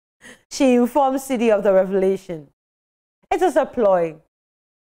 She informs Sidi of the revelation. It is a ploy.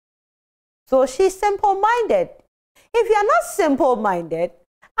 So she's simple-minded. If you're not simple-minded,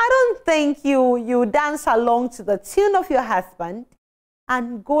 I don't think you dance along to the tune of your husband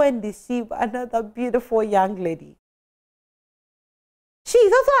and go and deceive another beautiful young lady.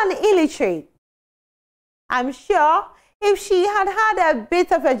 She's also an illiterate. I'm sure if she had had a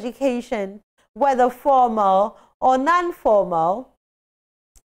bit of education, whether formal or non-formal,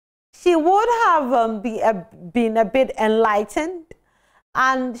 she would have been a bit enlightened,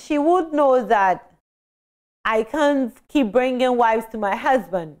 and she would know that I can't keep bringing wives to my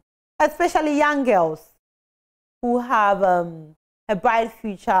husband, especially young girls who have a bright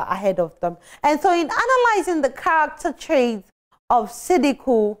future ahead of them. And so in analyzing the character traits of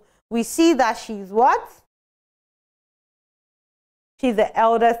Siddiqui, we see that she's what? She's the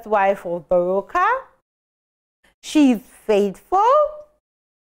eldest wife of Baroka. She's faithful.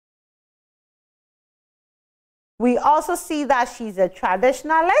 We also see that she's a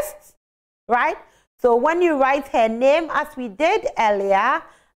traditionalist, right? So when you write her name, as we did earlier,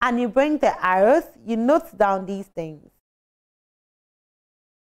 and you bring the arrows, you note down these things.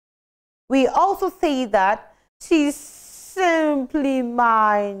 We also see that she's simply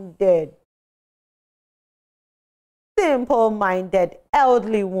minded, simple-minded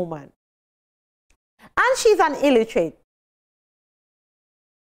elderly woman. And she's an illiterate.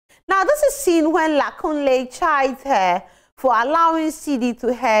 Now, this is seen when Lakunle chides her for allowing Sidi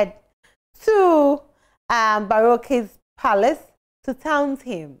to head to Baroka's palace to taunt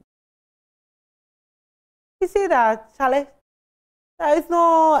him. You see that, Charlie? There is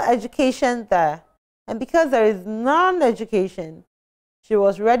no education there. And because there is none education, she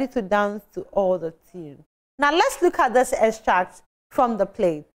was ready to dance to all the tunes. Now, let's look at this extract from the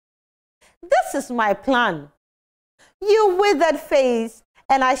play. This is my plan. You withered face,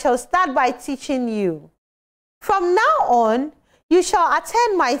 and I shall start by teaching you. From now on, you shall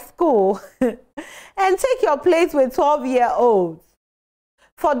attend my school and take your place with 12-year-olds.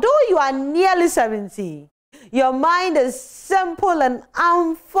 For though you are nearly 70, your mind is simple and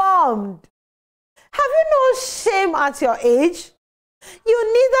unformed. Have you no shame at your age?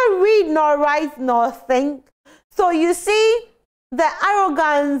 You neither read nor write nor think. So you see the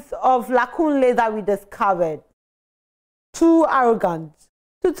arrogance of Lakunle that we discovered. Too arrogant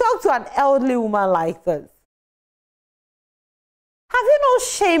to talk to an elderly woman like this. Have you no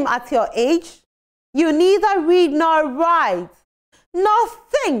shame at your age? You neither read nor write nor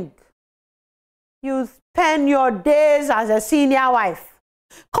think. You spend your days as a senior wife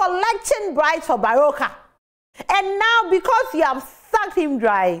collecting bribes for Baroka. And now, because you have sucked him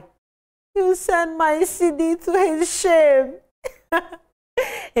dry. You sent my CD to his shame.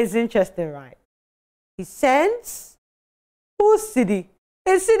 It's interesting, right? He sends whose CD?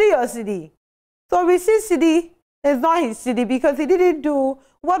 His CD or CD? So we see CD is not his CD because he didn't do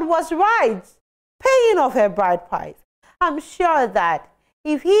what was right, paying off her bride price. I'm sure that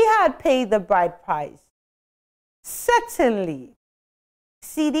if he had paid the bride price, certainly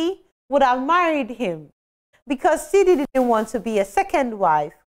CD would have married him because CD didn't want to be a second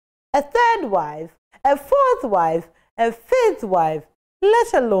wife, a third wife, a fourth wife, a fifth wife,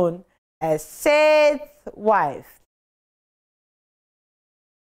 let alone a sixth wife.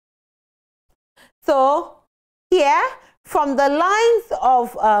 So here, from the lines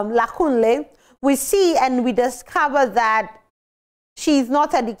of Lakunle, we see and we discover that she's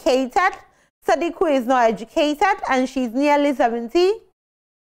not educated. Sadiku is not educated and she's nearly 70.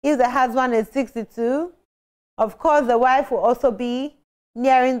 If the husband is 62, of course the wife will also be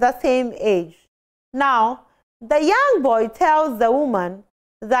nearing the same age. Now, the young boy tells the woman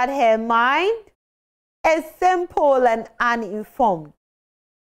that her mind is simple and uninformed.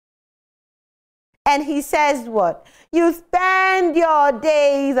 And he says what? You spend your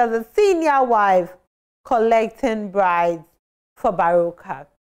days as a senior wife collecting brides for Baroka.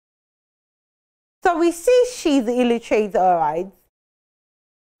 So we see she's illiterate, all right.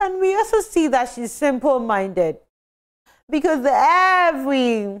 And we also see that she's simple-minded. Because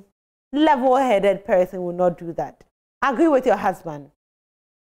every level-headed person will not do that. Agree with your husband.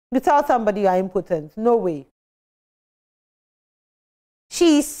 You tell somebody you are impotent. No way.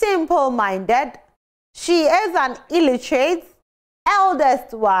 She's simple-minded. She is an illiterate,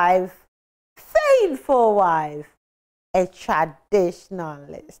 eldest wife, faithful wife, a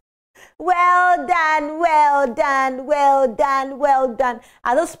traditionalist. Well done, well done, well done, well done.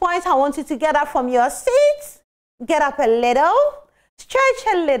 At this point, I want you to get up from your seats, get up a little,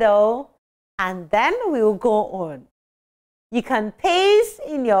 stretch a little, and then we will go on. You can pace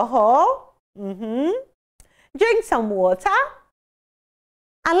in your hall, drink some water,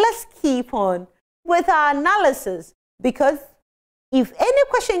 and let's keep on with our analysis, because if any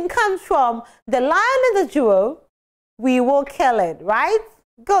question comes from the lion and the jewel, we will kill it, right?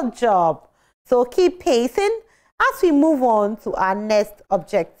 Good job. So keep pacing as we move on to our next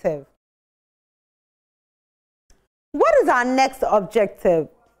objective. What is our next objective?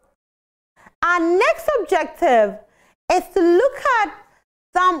 Our next objective is to look at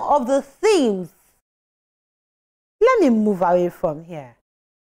some of the themes. Let me move away from here.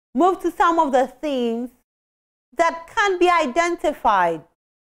 Move to some of the themes that can be identified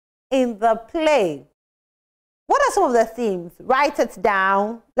in the play. What are some of the themes? Write it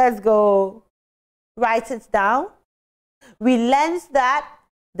down. Let's go. Write it down. We learned that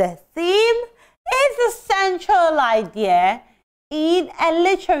the theme is the central idea in a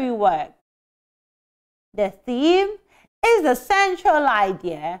literary work. The theme is the central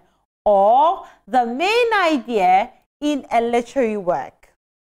idea or the main idea in a literary work.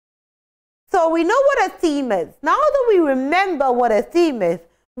 So we know what a theme is. Now that we remember what a theme is,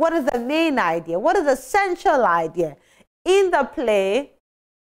 what is the main idea? What is the central idea in the play,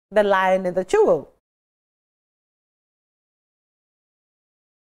 The Lion and the Jewel?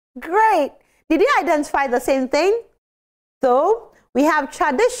 Great. Did you identify the same thing? So we have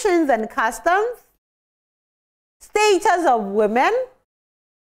traditions and customs, status of women,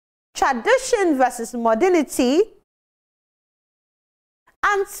 tradition versus modernity,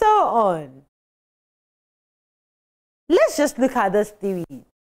 and so on. Let's just look at this theory.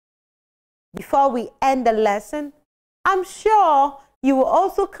 Before we end the lesson, I'm sure you will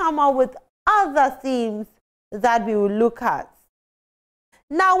also come up with other themes that we will look at.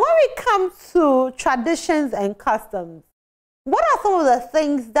 Now, when we come to traditions and customs, what are some of the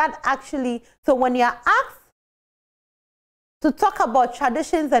things that actually, so when you're asked to talk about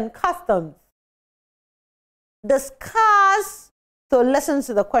traditions and customs, discuss, so listen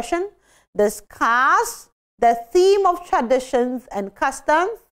to the question, discuss the theme of traditions and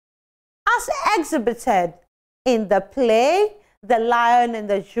customs as exhibited in the play, The Lion and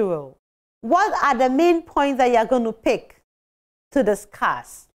the Jewel. What are the main points that you're going to pick to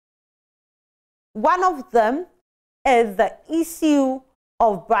discuss? One of them is the issue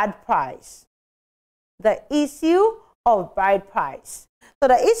of bride price. The issue of bride price. So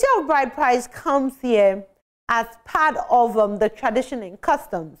the issue of bride price comes here as part of the tradition and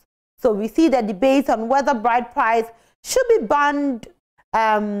customs. So we see the debate on whether bride price should be banned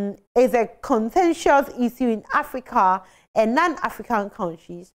is a contentious issue in Africa and non-African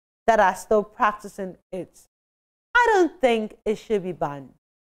countries that are still practicing it. I don't think it should be banned.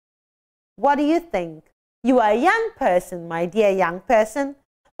 What do you think? You are a young person, my dear young person,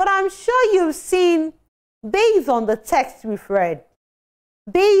 but I'm sure you've seen, based on the text we've read,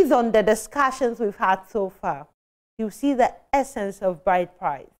 based on the discussions we've had so far, you see the essence of bride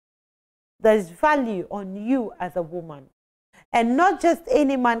price. There's value on you as a woman, and not just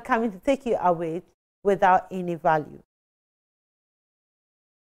any man coming to take you away without any value.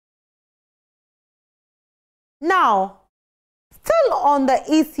 Now, still on the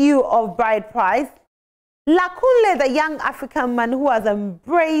issue of bride price, Lakunle, the young African man who has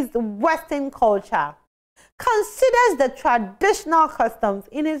embraced Western culture, considers the traditional customs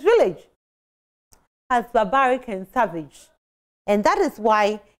in his village as barbaric and savage, and that is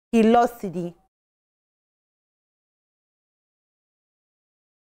why he lost Sidi.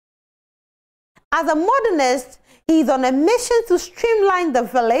 As a modernist, he is on a mission to streamline the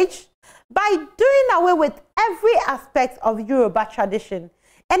village by doing away with every aspect of Yoruba tradition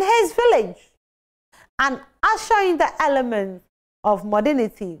in his village and ushering the elements of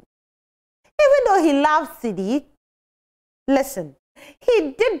modernity. Even though he loves Sidi, listen,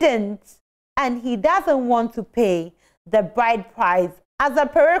 he didn't and he doesn't want to pay the bride price as a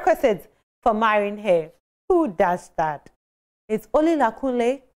prerequisite for marrying her. Who does that? It's only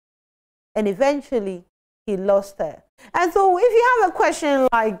Lakunle, and eventually he lost her. And so if you have a question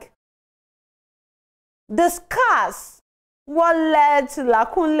like, discuss what led to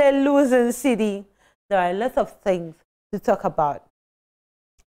Lakunle losing Sidi, there are a lot of things to talk about.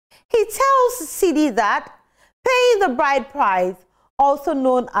 He tells Sidi that paying the bride price, also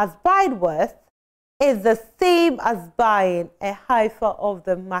known as bride worth, is the same as buying a heifer of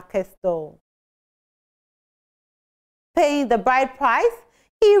the market stall. Paying the bride price,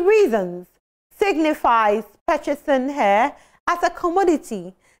 he reasons, signifies purchasing her as a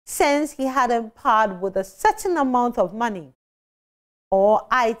commodity, since he hadn't parted with a certain amount of money or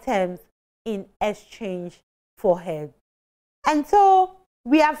items in exchange for her. And so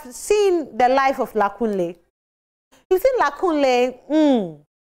we have seen the life of Lakunle. You've seen Lakunle,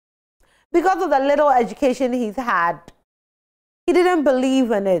 because of the little education he's had, he didn't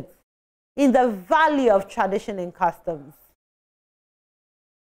believe in it, in the value of tradition and customs.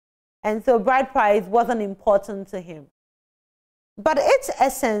 And so bride price wasn't important to him. But its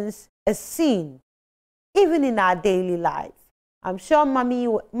essence is seen even in our daily lives. I'm sure mommy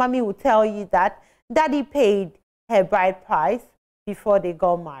will tell you that daddy paid her bride price before they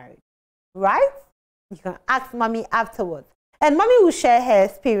got married, right? You can ask mommy afterwards. And mommy will share her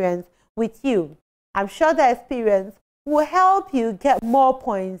experience with you. I'm sure the experience will help you get more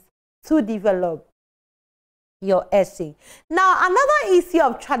points to develop your essay. Now, another issue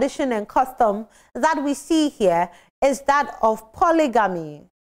of tradition and custom that we see here is that of polygamy.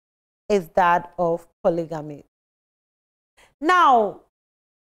 Now,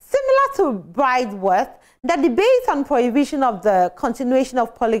 similar to bride worth, the debate on prohibition of the continuation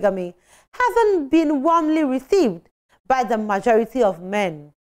of polygamy hasn't been warmly received by the majority of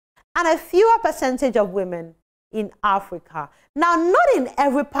men and a fewer percentage of women in Africa. Now, not in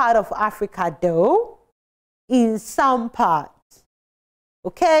every part of Africa though, in some parts,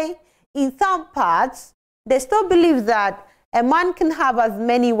 okay? In some parts, they still believe that a man can have as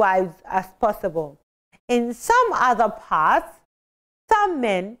many wives as possible. In some other parts, some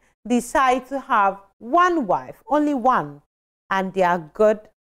men decide to have one wife, only one, and they are good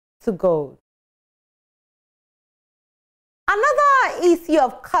to go. Another issue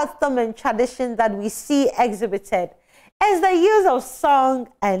of custom and tradition that we see exhibited is the use of song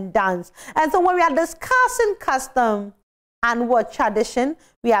and dance. And so when we are discussing custom and what tradition,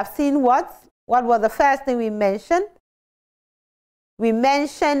 we have seen what was the first thing we mentioned? We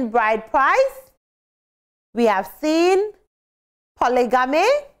mentioned bride price. We have seen polygamy.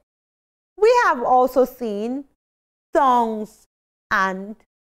 We have also seen songs and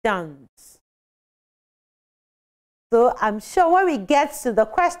dance. So I'm sure when we get to the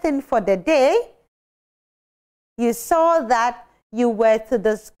question for the day, you saw that you were to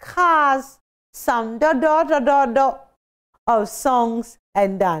discuss some of songs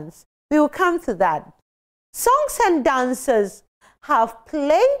and dance. We will come to that. Songs and dances have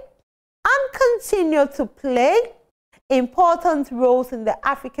played and continue to play important roles in the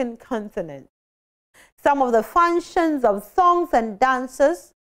African continent. Some of the functions of songs and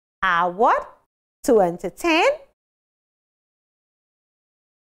dances are what? To entertain,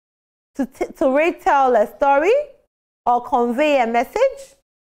 to retell a story or convey a message,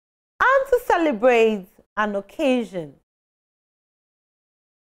 and to celebrate an occasion.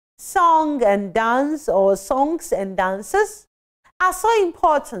 Song and dance, or songs and dances, are so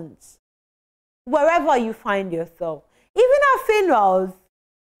important wherever you find yourself. Even at funerals,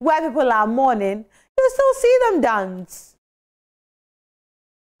 where people are mourning, you still see them dance.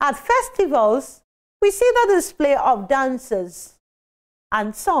 At festivals, we see the display of dances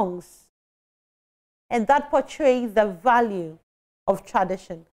and songs, and that portrays the value of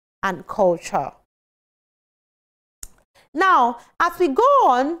tradition and culture. Now, as we go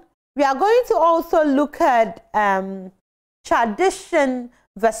on, we are going to also look at tradition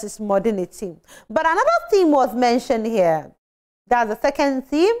versus modernity. But another theme was mentioned here. That's the second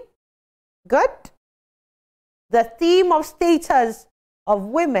theme. Good. The theme of status of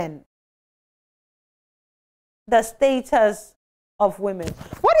women. The status of women.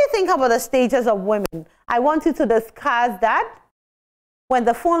 What do you think about the status of women? I want you to discuss that. When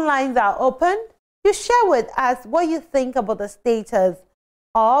the phone lines are open, you share with us what you think about the status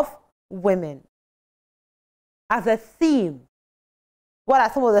of women as a theme. What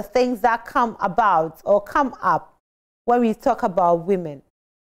are some of the things that come about or come up when we talk about women?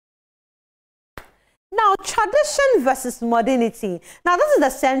 Now, tradition versus modernity. Now, this is the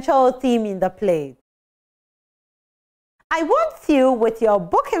central theme in the play. I want you, with your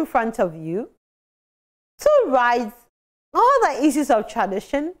book in front of you, to write all the issues of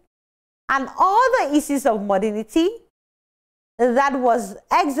tradition and all the issues of modernity that was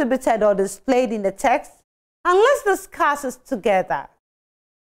exhibited or displayed in the text, and let's discuss it together.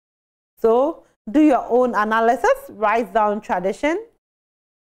 So, do your own analysis, write down tradition.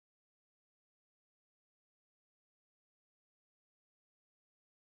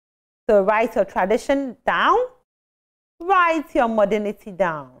 So, write your tradition down, write your modernity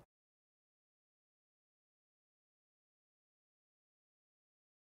down.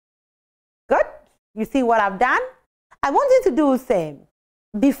 Good? You see what I've done? I want you to do the same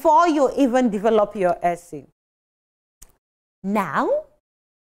before you even develop your essay. Now,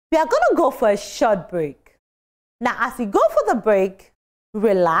 we are going to go for a short break. Now, as we go for the break,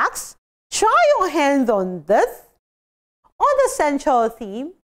 relax, try your hands on this, on the central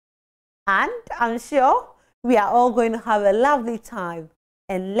theme, and I'm sure we are all going to have a lovely time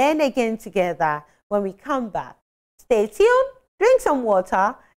and learn again together when we come back. Stay tuned, drink some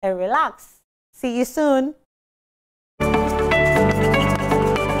water, and relax. See you soon.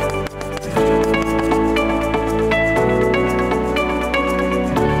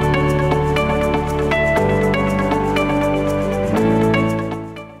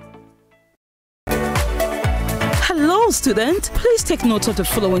 Hello, student. Please take note of the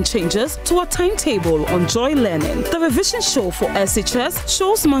following changes to our timetable on Joy Learning. The revision show for SHS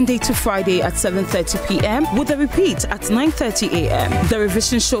shows Monday to Friday at 7:30 p.m. with a repeat at 9:30 a.m. The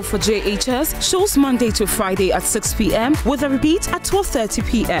revision show for JHS shows Monday to Friday at 6 p.m. with a repeat at 12:30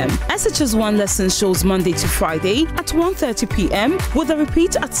 p.m. SHS 1 lesson shows Monday to Friday at 1:30 p.m. with a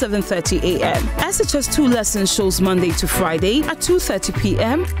repeat at 7:30 a.m. SHS 2 lesson shows Monday to Friday at 2:30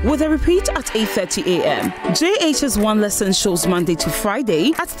 p.m. with a repeat at 8:30 a.m. JHS 1 lesson shows Monday to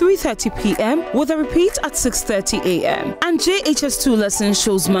Friday at 3:30 p.m. with a repeat at 6:30 a.m. And JHS 2 lesson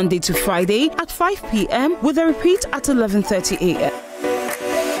shows Monday to Friday at 5 p.m. with a repeat at 11:30 a.m.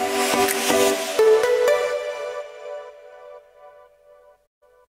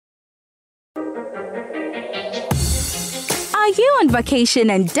 Are you on vacation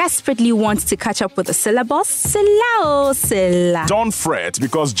and desperately want to catch up with the syllabus? Don't fret,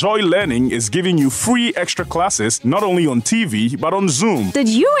 because Joy Learning is giving you free extra classes not only on TV but on Zoom. Did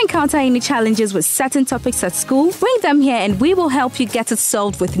you encounter any challenges with certain topics at school? Bring them here and we will help you get it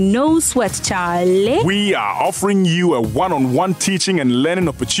solved with no sweat, Charlie. We are offering you a one-on-one teaching and learning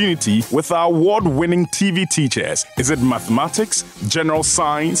opportunity with our award-winning TV teachers. Is it mathematics, general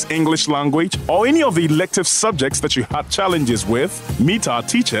science, English language, or any of the elective subjects that you had challenges with? Meet our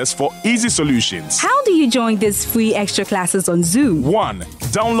teachers for easy solutions. How do you join these free extra classes on Zoom? 1.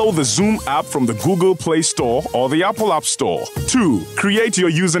 Download the Zoom app from the Google Play Store or the Apple App Store. 2. Create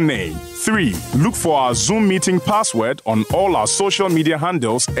your username. 3. Look for our Zoom meeting password on all our social media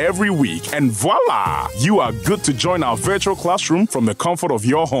handles every week. And voila! You are good to join our virtual classroom from the comfort of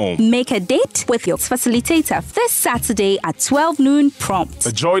your home. Make a date with your facilitator this Saturday at 12 noon prompt.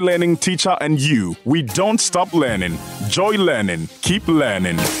 The Joy Learning teacher and you, we don't stop learning. Joy Learning. Keep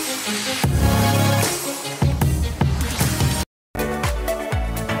learning.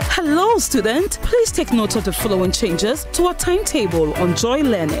 Hello, student. Please take note of the following changes to our timetable on Joy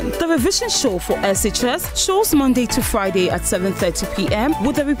Learning. The revision show for SHS shows Monday to Friday at 7:30 p.m.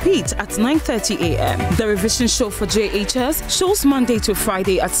 with a repeat at 9:30 a.m. The revision show for JHS shows Monday to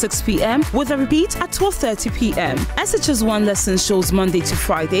Friday at 6 p.m. with a repeat at 12:30 p.m. SHS 1 lesson shows Monday to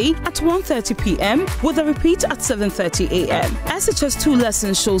Friday at 1:30 p.m. with a repeat at 7:30 a.m. SHS 2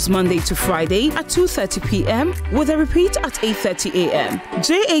 lesson shows Monday to Friday at 2:30 p.m. with a repeat at 8:30 a.m.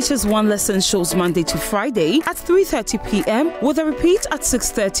 JHS 1 lesson shows Monday to Friday at 3:30 p.m. with a repeat at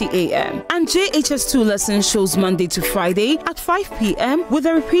 6:30 a.m. And JHS2 lesson shows Monday to Friday at 5 p.m. with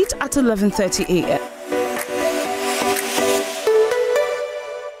a repeat at 11:30 a.m.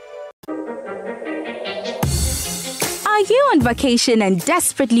 Are you on vacation and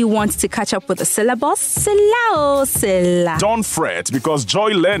desperately want to catch up with the syllabus? Don't fret, because Joy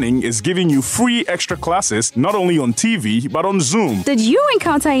Learning is giving you free extra classes not only on TV but on Zoom. Did you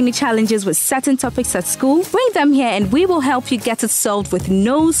encounter any challenges with certain topics at school? Bring them here and we will help you get it solved with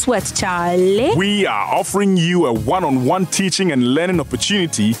no sweat, Charlie. We are offering you a one-on-one teaching and learning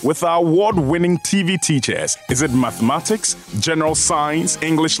opportunity with our award-winning TV teachers. Is it mathematics, general science,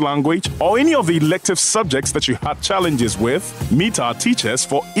 English language, or any of the elective subjects that you had challenges with? Meet our teachers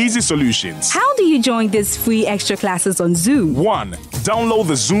for easy solutions. How do you join these free extra classes on Zoom? 1. Download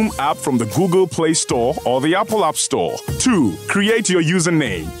the Zoom app from the Google Play Store or the Apple App Store. 2. Create your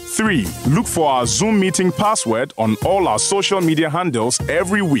username. 3. Look for our Zoom meeting password on all our social media handles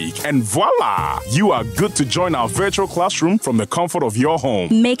every week. And voila! You are good to join our virtual classroom from the comfort of your home.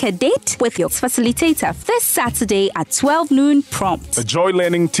 Make a date with your facilitator this Saturday at 12 noon prompt. The Joy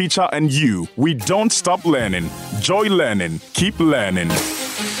Learning teacher and you, we don't stop learning. Joy Learning. Keep learning.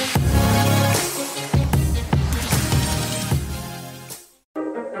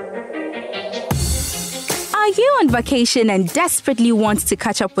 Are you on vacation and desperately want to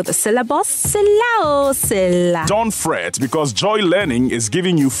catch up with the syllabus? Don't fret, because Joy Learning is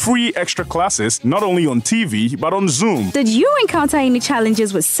giving you free extra classes not only on TV but on Zoom. Did you encounter any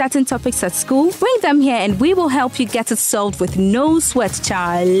challenges with certain topics at school? Bring them here and we will help you get it solved with no sweat,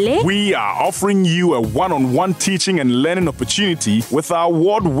 Charlie. We are offering you a one-on-one teaching and learning opportunity with our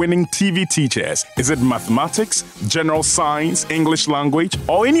award-winning TV teachers. Is it mathematics, general science, English language,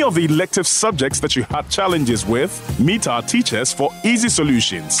 or any of the elective subjects that you had challenges with? Meet our teachers for easy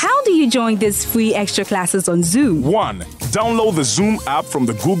solutions. How do you join these free extra classes on Zoom? 1. Download the Zoom app from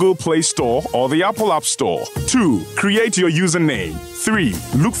the Google Play Store or the Apple App Store. 2. Create your username. 3.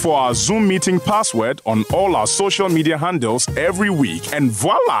 Look for our Zoom meeting password on all our social media handles every week. And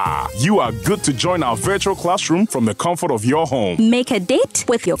voila! You are good to join our virtual classroom from the comfort of your home. Make a date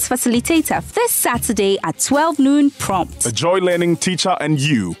with your facilitator this Saturday at 12 noon prompt. The Joy Learning teacher and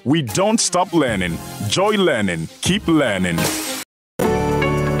you, we don't stop learning. Joy Learning. Keep learning.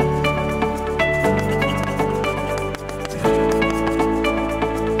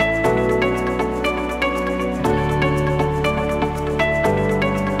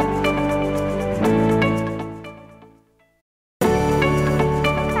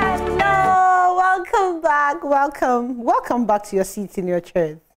 Welcome back to your seats in your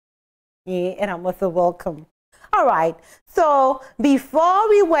chairs. Yeah, and I'm also welcome. All right, so before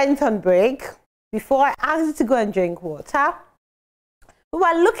we went on break, before I asked you to go and drink water, we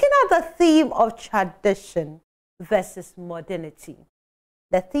were looking at the theme of tradition versus modernity.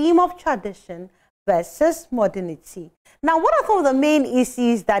 The theme of tradition versus modernity. Now, what are some of the main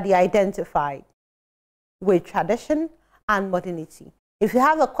issues that you identified with tradition and modernity? If you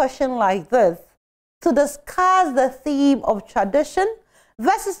have a question like this, to discuss the theme of tradition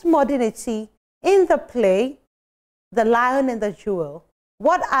versus modernity in the play, The Lion and the Jewel,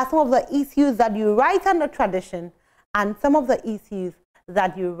 what are some of the issues that you write under tradition and some of the issues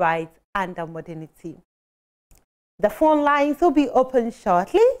that you write under modernity? The phone lines will be open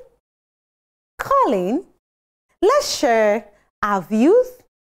shortly. Call in. Let's share our views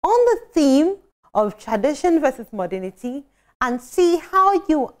on the theme of tradition versus modernity and see how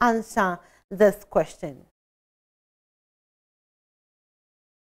you answer this question.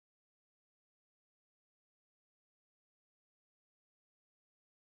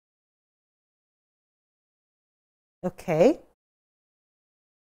 Okay.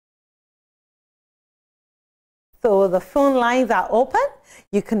 So the phone lines are open.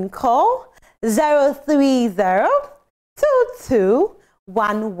 You can call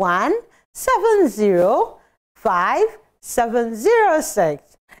 030-2211-705-706.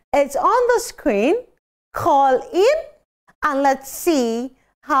 It's on the screen. Call in and let's see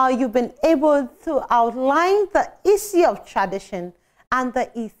how you've been able to outline the issue of tradition and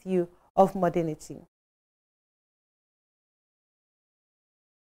the issue of modernity.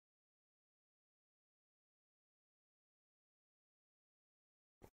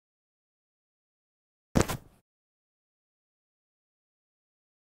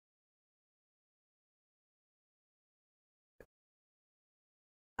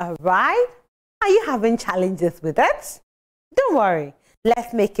 All right. Are you having challenges with it? Don't worry.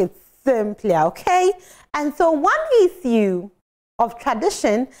 Let's make it simpler, okay? And so one issue of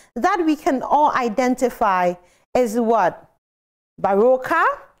tradition that we can all identify is what? Baroque,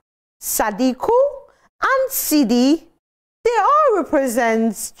 Sadiku, and Sidi, they all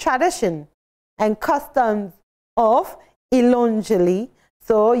represent tradition and customs of Ilonjili.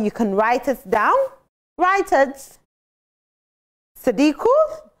 So you can write it down. Write it. Sadiku,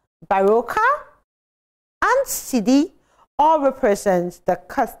 Baroka, and Sidi all represent the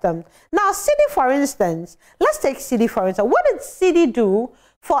customs. Now, Sidi, for instance, let's take Sidi for instance. What did Sidi do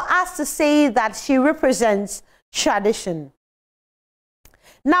for us to say that she represents tradition?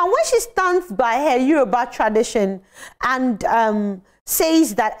 Now, when she stands by her Yoruba tradition and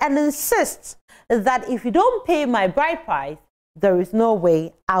says that and insists that if you don't pay my bride price, there is no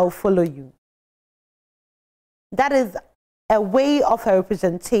way I'll follow you. That is a way of a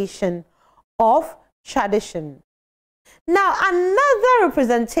representation of tradition. Now, another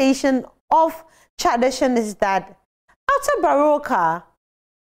representation of tradition is that after Baroka,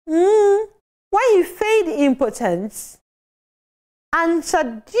 when he feigned impotence and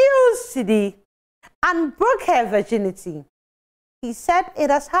seduced Sidi and broke her virginity, he said, it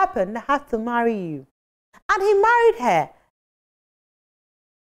has happened, I have to marry you. And he married her.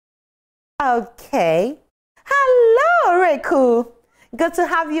 Okay. Hello, Reku. Good to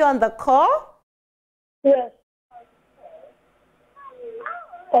have you on the call. Yes.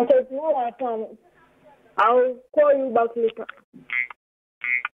 Okay, tomorrow I promise. I'll call you back later.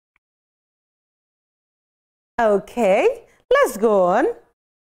 Okay, let's go on.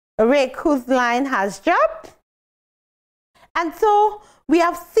 Reku's line has dropped. And so we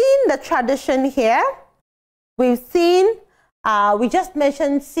have seen the tradition here. We've seen, we just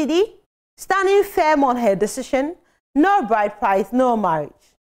mentioned Sidi standing firm on her decision, no bride price, no marriage.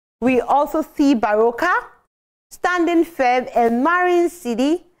 We also see Baroka standing firm and marrying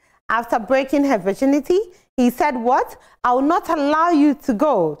Sidi after breaking her virginity. He said what? I will not allow you to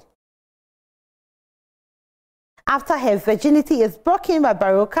go. After her virginity is broken by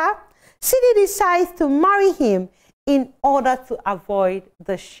Baroka, Sidi decides to marry him in order to avoid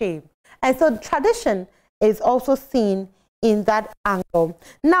the shame. And so tradition is also seen in that angle.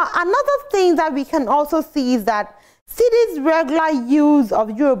 Now, another thing that we can also see is that Sidi's regular use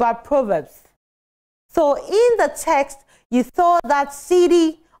of Yoruba proverbs. So in the text, you saw that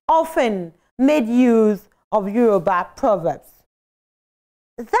Sidi often made use of Yoruba proverbs.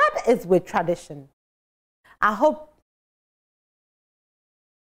 That is with tradition. I hope.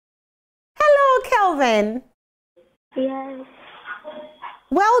 Hello, Kelvin. Yes.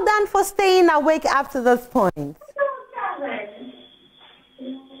 Well done for staying awake up to this point.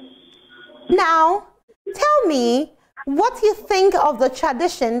 Now, tell me what you think of the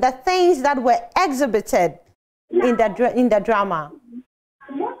tradition, the things that were exhibited in the drama.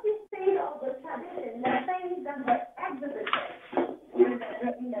 What you think of the tradition, the things that were exhibited in the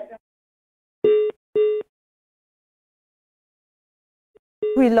drama?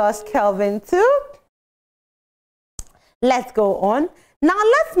 We lost Kelvin too. Let's go on. Now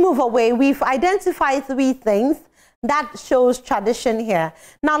let's move away. We've identified 3 things that shows tradition here.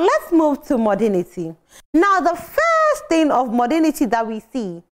 Now let's move to modernity. Now the first thing of modernity that we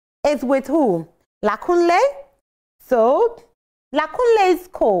see is with who? Lakunle. So Lakunle is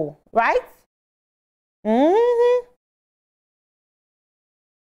cool, right?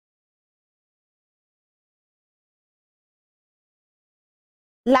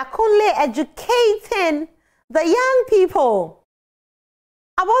 Lakunle educating the young people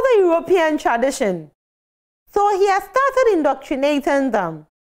about the European tradition. So he has started indoctrinating them.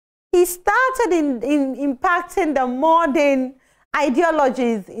 He started impacting the modern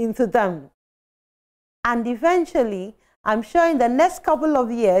ideologies into them. And eventually, I'm sure in the next couple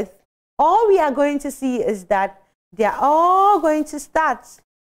of years, all we are going to see is that they are all going to start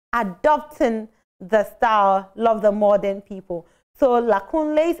adopting the style of the modern people. So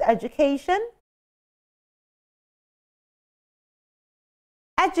Lakunle's education,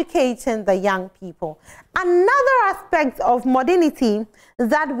 educating the young people. Another aspect of modernity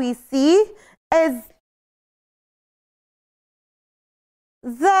that we see is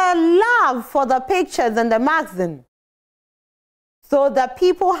the love for the pictures and the magazine. So the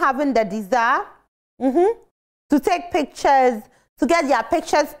people having the desire to take pictures, to get their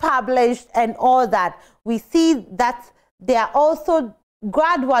pictures published and all that. We see that they are also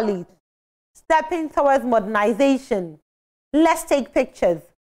gradually stepping towards modernization. Let's take pictures.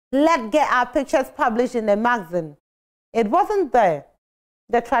 Let's get our pictures published in a magazine. It wasn't there.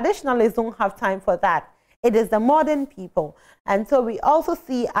 The traditionalists don't have time for that. It is the modern people. And so we also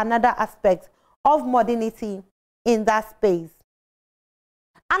see another aspect of modernity in that space.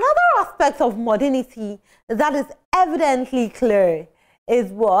 Another aspect of modernity that is evidently clear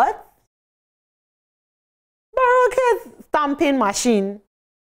is what? Baroque's stamping machine.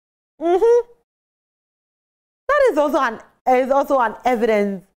 That is also an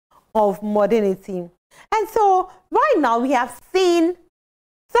evidence of modernity. And so right now we have seen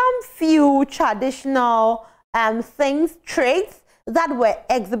some few traditional things, traits that were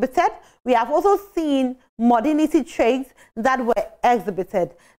exhibited. We have also seen modernity traits that were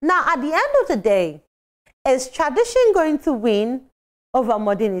exhibited. Now, at the end of the day, is tradition going to win over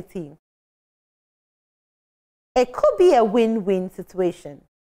modernity? It could be a win-win situation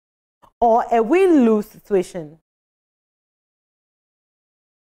or a win-lose situation.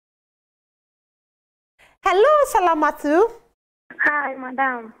 Hello, Salamatu. Hi,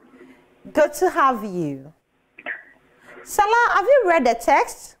 madam. Good to have you. Salah, have you read the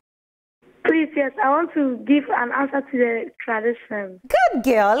text? Please, yes, I want to give an answer to the tradition. Good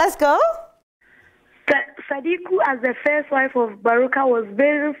girl, let's go. Sadiku, as the first wife of Baruka, was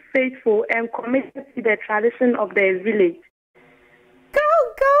very faithful and committed to the tradition of the village. Go.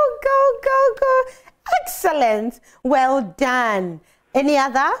 Excellent. Well done. Any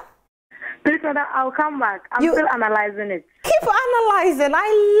other? Please, madam, I'll come back. I'm still analyzing it. Keep analyzing.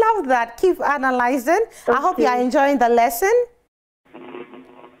 I love that. Keep analyzing. Okay. I hope you are enjoying the lesson.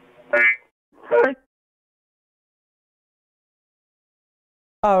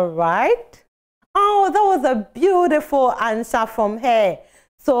 All right. Oh, that was a beautiful answer from her.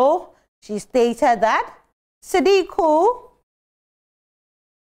 So she stated that Sadiku,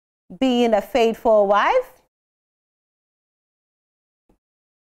 being a faithful wife,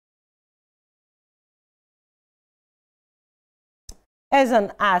 is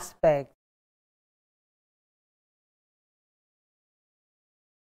an aspect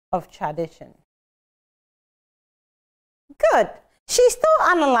of tradition. Good. She's still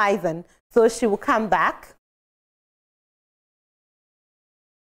analyzing, so she will come back.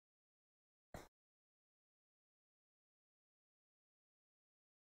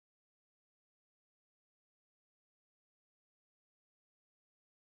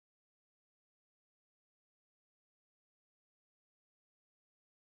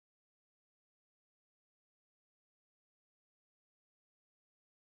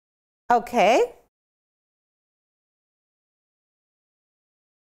 Okay.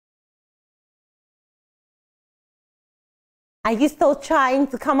 Are you still trying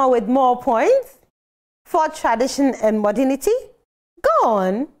to come up with more points for tradition and modernity? Go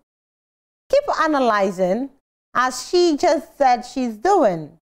on. Keep analyzing as she just said she's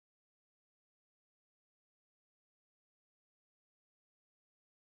doing.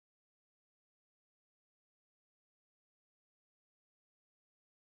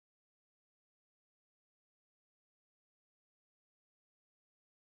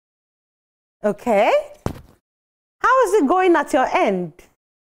 Okay. How is it going at your end?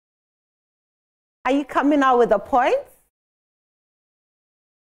 Are you coming out with the points?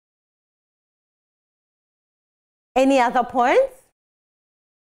 Any other points?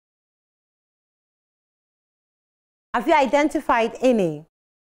 Have you identified any?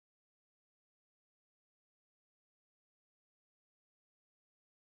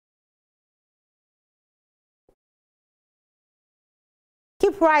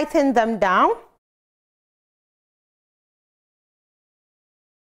 Keep writing them down.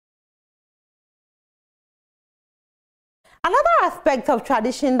 Another aspect of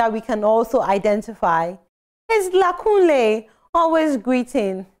tradition that we can also identify is lakunle, always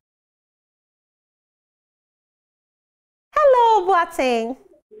greeting. Hello, Boateng.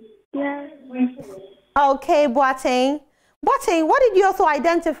 Yes. Okay, Boateng. Boateng, what did you also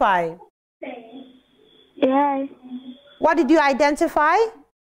identify? Yes. What did you identify?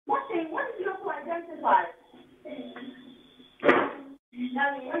 Boateng, what did you also identify?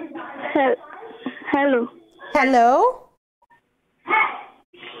 Hello. Hello?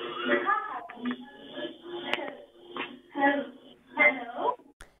 Hello.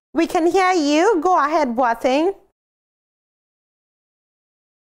 We can hear you. Go ahead, Boateng.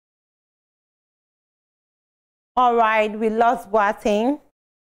 All right, we lost Boateng.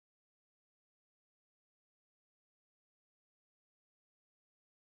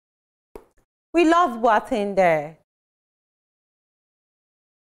 We lost Boateng there.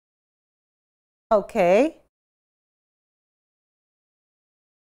 Okay.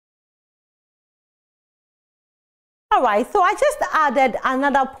 All right, so I just added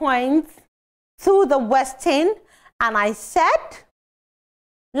another point to the Western, and I said,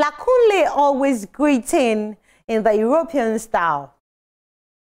 lakunle, always greeting in the European style,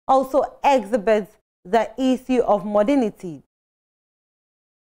 also exhibits the issue of modernity.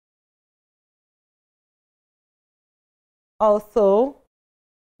 Also,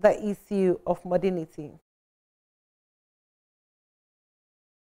 the issue of modernity.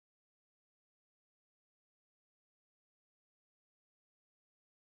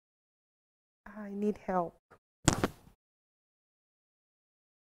 I need help.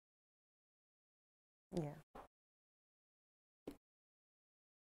 Yeah.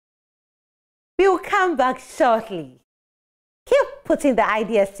 We'll come back shortly. Keep putting the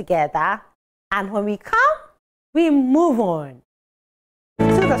ideas together, and when we come, we move on to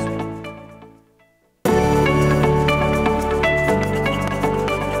the street.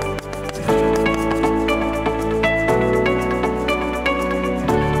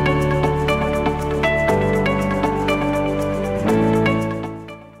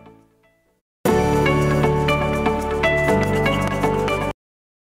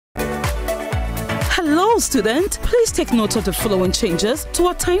 Hello, student. Please take note of the following changes to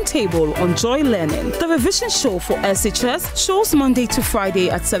our timetable on Joy Learning. The revision show for SHS shows Monday to Friday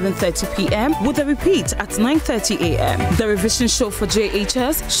at 7:30 p.m. with a repeat at 9:30 a.m. The revision show for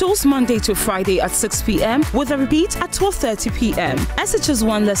JHS shows Monday to Friday at 6 p.m. with a repeat at 12:30 p.m. SHS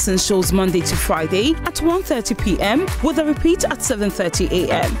 1 lesson shows Monday to Friday at 1:30 p.m. with a repeat at 7:30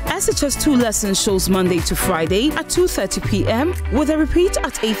 a.m. SHS 2 lesson shows Monday to Friday at 2:30 p.m. with a repeat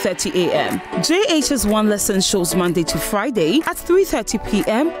at 8:30 a.m. JHS 1 lesson shows Monday to Friday at 3:30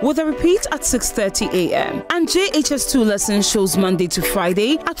 p.m. with a repeat at 6:30 a.m. And JHS 2 lesson shows Monday to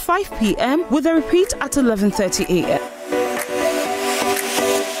Friday at 5 p.m. with a repeat at 11:30 a.m.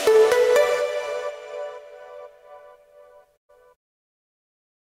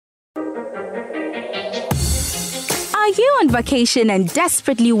 Are you on vacation and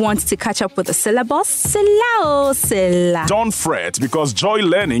desperately want to catch up with the syllabus? Don't fret, because Joy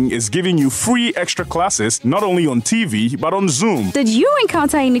Learning is giving you free extra classes not only on TV but on Zoom. Did you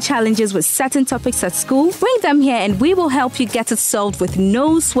encounter any challenges with certain topics at school? Bring them here and we will help you get it solved with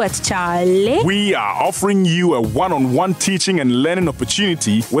no sweat, Charlie. We are offering you a one-on-one teaching and learning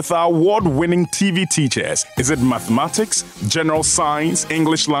opportunity with our award-winning TV teachers. Is it mathematics, general science,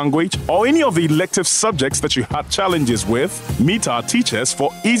 English language, or any of the elective subjects that you had challenges with? Meet our teachers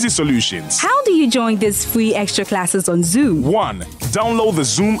for easy solutions. How do you join these free extra classes on Zoom? 1. Download the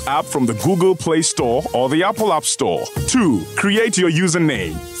Zoom app from the Google Play Store or the Apple App Store. 2. Create your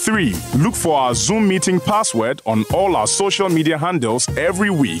username. 3. Look for our Zoom meeting password on all our social media handles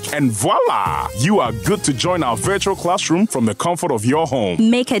every week. And voila! You are good to join our virtual classroom from the comfort of your home.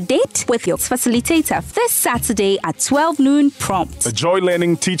 Make a date with your facilitator this Saturday at 12 noon prompt. The Joy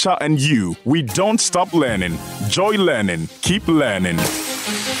Learning teacher and you, we don't stop learning. Joy Learning, keep learning.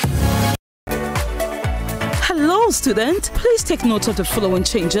 Hello, student. Please take note of the following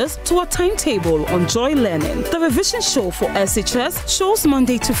changes to our timetable on Joy Learning. The revision show for SHS shows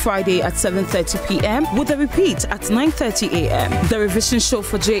Monday to Friday at 7:30 p.m. with a repeat at 9:30 a.m. The revision show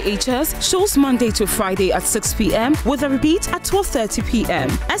for JHS shows Monday to Friday at 6 p.m. with a repeat at 12:30 p.m.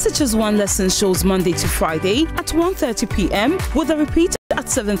 SHS 1 lesson shows Monday to Friday at 1:30 p.m. with a repeat at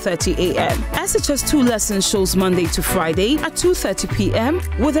 7:30 a.m. SHS 2 lesson shows Monday to Friday at 2:30 p.m.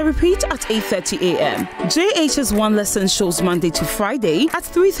 with a repeat at 8:30 a.m. JHS 1 lesson shows Monday to Friday at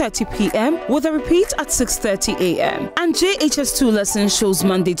 3:30 p.m. with a repeat at 6:30 a.m. And JHS 2 lesson shows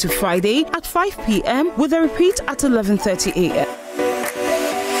Monday to Friday at 5 p.m. with a repeat at 11:30 a.m.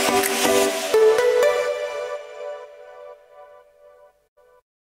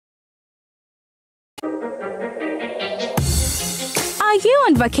 Are you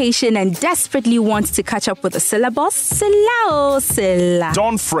on vacation and desperately want to catch up with the syllabus?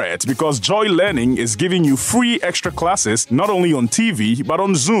 Don't fret, because Joy Learning is giving you free extra classes not only on TV but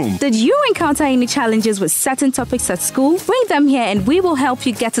on Zoom. Did you encounter any challenges with certain topics at school? Bring them here and we will help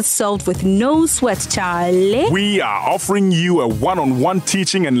you get it solved with no sweat, Charlie. We are offering you a one-on-one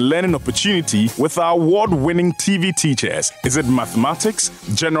teaching and learning opportunity with our award-winning TV teachers. Is it mathematics,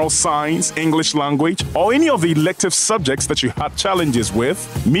 general science, English language, or any of the elective subjects that you had challenges with?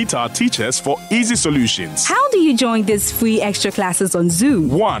 Meet our teachers for easy solutions. How do you join these free extra classes on Zoom?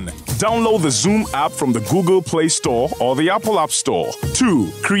 1. Download the Zoom app from the Google Play Store or the Apple App Store.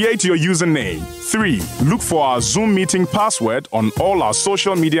 2. Create your username. 3. Look for our Zoom meeting password on all our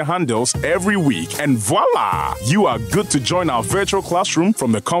social media handles every week. And voila! You are good to join our virtual classroom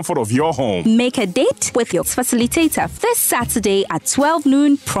from the comfort of your home. Make a date with your facilitator this Saturday at 12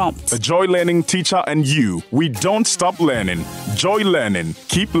 noon prompt. The Joy Learning teacher and you, we don't stop learning. Joy Learning,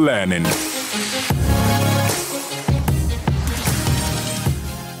 keep learning.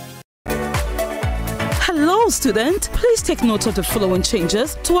 Hello, student, please take note of the following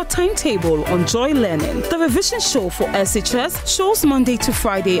changes to our timetable on Joy Learning. The revision show for SHS shows Monday to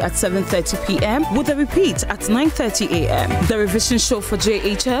Friday at 7:30 p.m. with a repeat at 9:30 a.m. The revision show for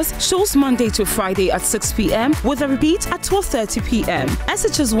JHS shows Monday to Friday at 6 p.m. with a repeat at 12:30 p.m.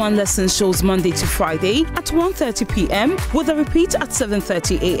 SHS 1 lesson shows Monday to Friday at 1:30 p.m. with a repeat at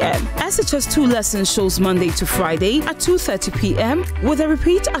 7:30 a.m. SHS 2 lesson shows Monday to Friday at 2:30 p.m. with a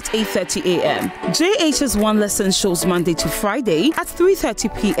repeat at 8:30 a.m. JHS 1 lesson shows Monday to Friday at 3:30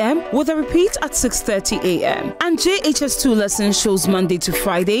 p.m. with a repeat at 6:30 a.m. And JHS 2 lesson shows Monday to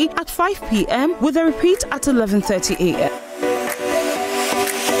Friday at 5 p.m. with a repeat at 11:30 a.m.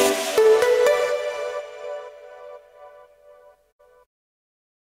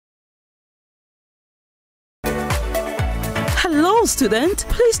 Hello student,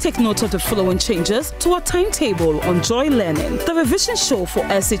 please take note of the following changes to our timetable on Joy Learning. The revision show for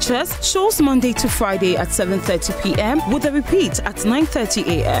SHS shows Monday to Friday at 7:30 p.m. with a repeat at 9:30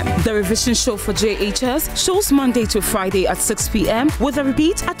 a.m. The revision show for JHS shows Monday to Friday at 6 p.m. with a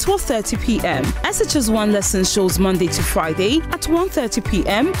repeat at 12:30 p.m. SHS 1 lesson shows Monday to Friday at 1:30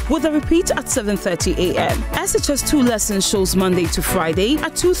 p.m. with a repeat at 7:30 a.m. SHS 2 lesson shows Monday to Friday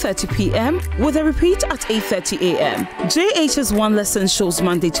at 2:30 p.m. with a repeat at 8:30 a.m. JHS 1 lesson shows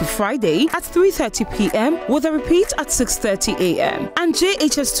Monday to Friday at 3:30 p.m. with a repeat at 6:30 a.m. And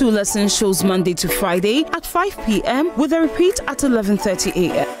JHS 2 lesson shows Monday to Friday at 5 p.m. with a repeat at 11:30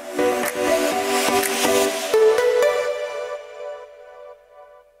 a.m.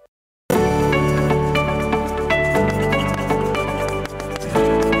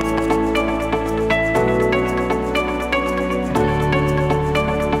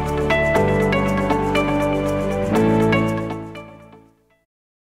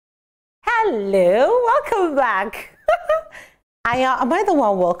 Hello, welcome back. Am I the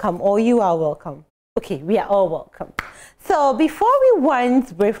one welcome or you are welcome? Okay, we are all welcome. So before we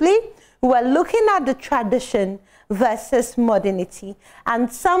went briefly, we were looking at the tradition versus modernity.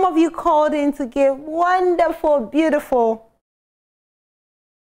 And some of you called in to give wonderful, beautiful.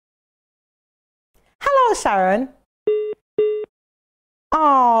 Hello, Sharon.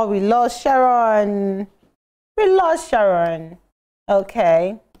 Oh, we lost Sharon. We lost Sharon.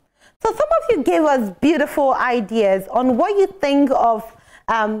 Okay. So some of you gave us beautiful ideas on what you think of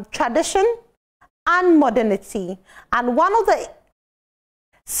tradition and modernity. And one of the...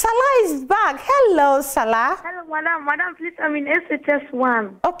 Salah is back. Hello, Salah. Hello, madam. Madam, please, I'm in SHS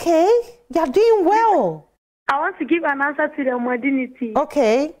 1. Okay. You're doing well. I want to give an answer to the modernity.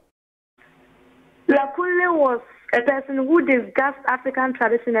 Okay. Lakunle was a person who discussed African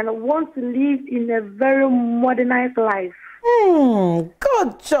tradition and wants to live in a very modernized life.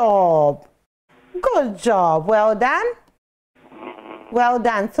 Good job. Good job. Well done. Well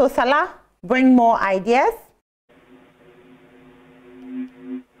done. So, Salah, bring more ideas.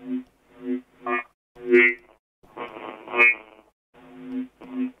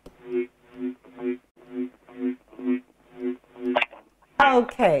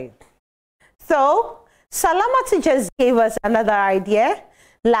 Okay. So, Salamati just gave us another idea.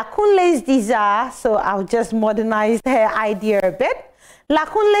 Lakunle's desire, so I'll just modernize her idea a bit.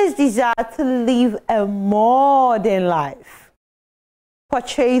 Lakunle's desire to live a modern life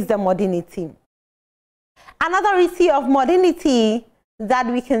portrays the modernity. Another issue of modernity that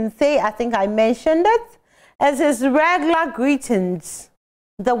we can say, I think I mentioned it, is his regular greetings,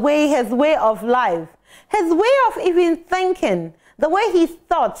 his way of life, his way of even thinking, the way he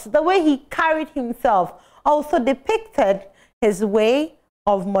thought, the way he carried himself, also depicted his way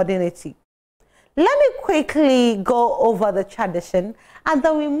of modernity. Let me quickly go over the tradition and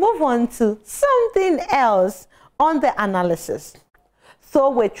then we move on to something else on the analysis. So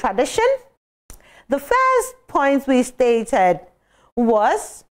with tradition, the first point we stated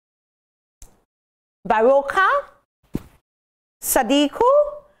was Baroka, Sadiku,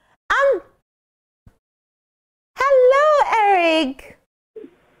 and hello, Eric.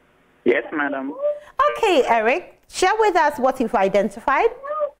 Yes, madam. Okay, Eric, share with us what you've identified.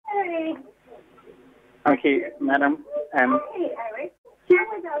 Okay, madam. Okay, Eric, share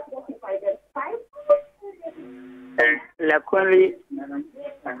with us what you've identified. Lakunle, madam.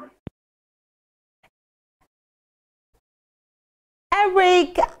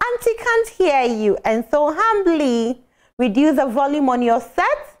 Eric, Auntie can't hear you, and so humbly reduce the volume on your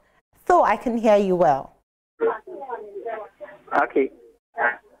set so I can hear you well. Okay.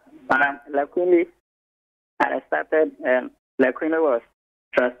 Madam, Lakunle, I started, Lakunle was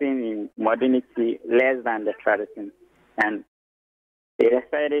trusting in modernity less than the tradition, and he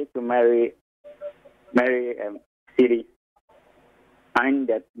decided to marry Siri, and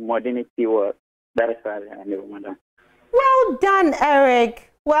that modernity was That is what I know, madam. Well done,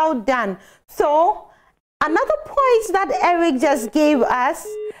 Eric. Well done. So, another point that Eric just gave us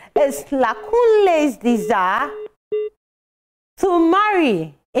is Lakunle's desire to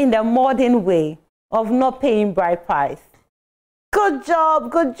marry in the modern way of not paying bride price. Good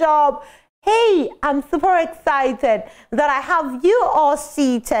job, good job. Hey, I'm super excited that I have you all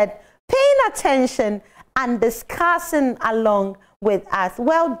seated, paying attention and discussing along with us.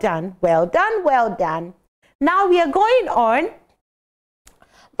 Well done, well done, well done. Now we are going on,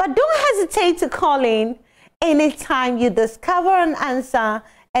 but don't hesitate to call in anytime you discover an answer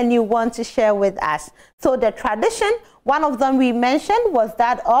and you want to share with us. So the tradition, one of them we mentioned was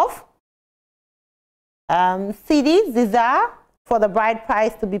that of CD, desire for the bride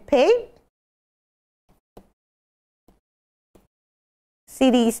price to be paid.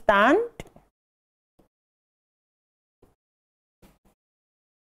 CD stand.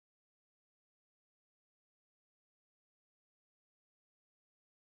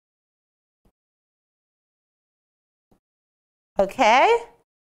 Okay,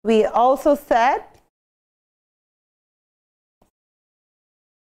 we also said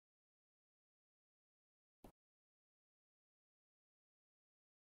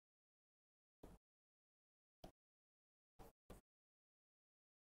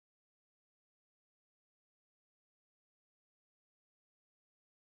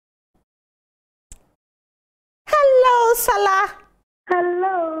hello, Salah.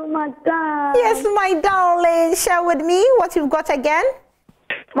 Hello, madam. Yes, my darling. Share with me what you've got again.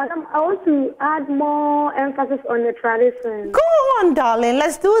 Madam, I want to add more emphasis on the tradition. Go on, darling.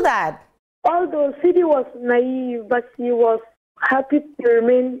 Let's do that. Although Sidi was naive, but she was happy to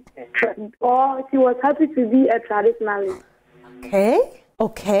remain, or she was happy to be a traditionalist. Okay,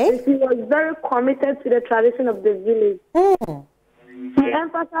 okay. And she was very committed to the tradition of the village. She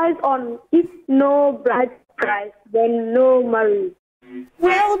emphasized on if no bride price, then no marriage.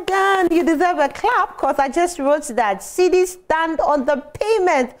 Well done. You deserve a clap because I just wrote that. Sidi stand on the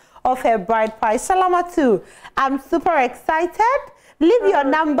payment of her bride price. Salamatu. I'm super excited. Leave your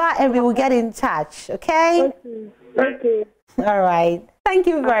number and we will get in touch. Okay? Okay. All right. Thank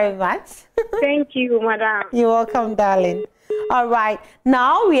you very much. Thank you, madam. You're welcome, darling. All right.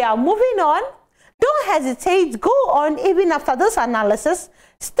 Now we are moving on. Don't hesitate. Go on even after this analysis.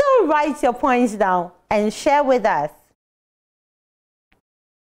 Still write your points down and share with us.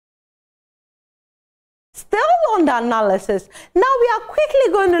 Still on the analysis. Now we are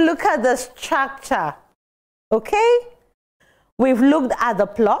quickly going to look at the structure. Okay? We've looked at the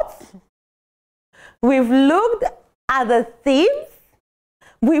plot. We've looked at the themes.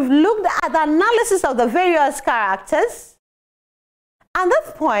 We've looked at the analysis of the various characters. At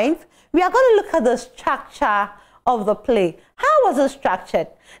this point, we are going to look at the structure of the play. How was it structured?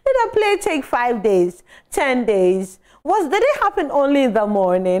 Did the play take 5 days, 10 days? Did it happen only in the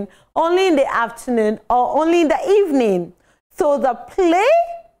morning, only in the afternoon, or only in the evening? So the play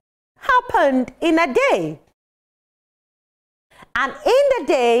happened in a day. And in the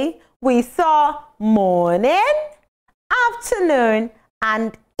day, we saw morning, afternoon,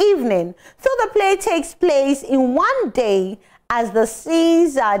 and evening. So the play takes place in one day as the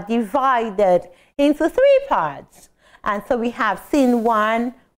scenes are divided into 3 parts. And so we have scene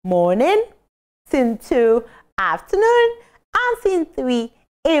 1, morning, scene 2, afternoon, and scene 3,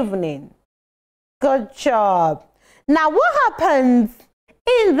 evening. Good job. Now what happens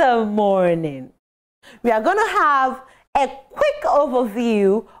in the morning? We are going to have a quick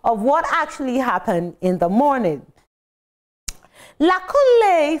overview of what actually happened in the morning.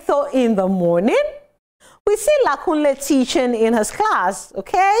 Lakunle, so in the morning, we see Lakunle teaching in his class,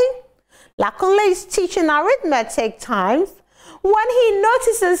 okay? Lakunle is teaching arithmetic times when he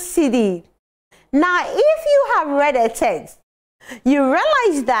notices Sidi. Now, if you have read a text, you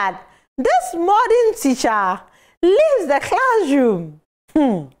realize that this modern teacher leaves the classroom.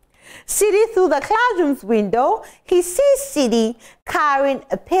 Sidi, through the classroom's window, he sees Sidi carrying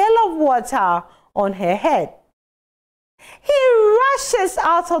a pail of water on her head. He rushes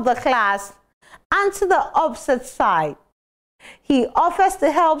out of the class and to the opposite side. He offers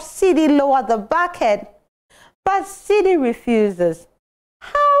to help Sidi lower the bucket, but Sidi refuses.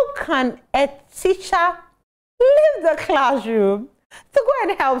 How can a teacher leave the classroom to go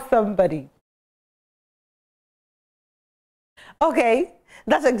and help somebody? Okay,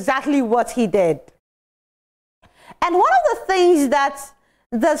 that's exactly what he did. And one of the things that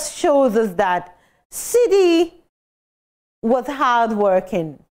this shows is that Sidi was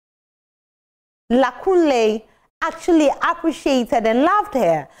hardworking. Lakunle actually appreciated and loved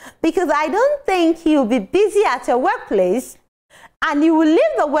her, because I don't think you'll be busy at your workplace and you will leave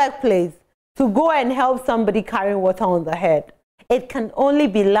the workplace to go and help somebody carrying water on the head. It can only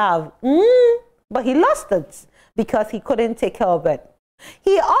be love. But he lost it because he couldn't take care of it.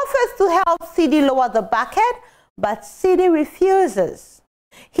 He offers to help Sidi lower the bucket, but Sidi refuses.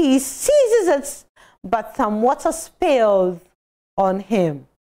 He seizes it, but some water spills on him.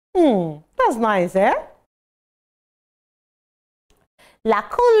 That's nice, eh?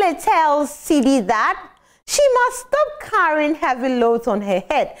 Lakunle tells Sidi that she must stop carrying heavy loads on her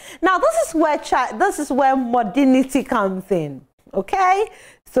head. Now, this is where modernity comes in, okay?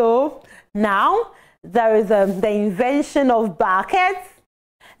 So now there is the invention of buckets,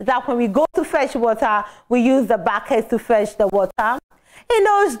 that when we go to fetch water, we use the buckets to fetch the water. In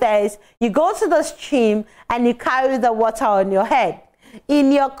those days, you go to the stream and you carry the water on your head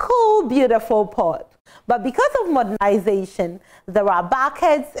in your cool, beautiful pot. But because of modernization, there are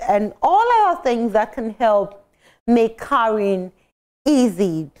buckets and all other things that can help make carrying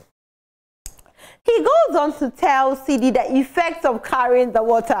easy. He goes on to tell Sidi the effects of carrying the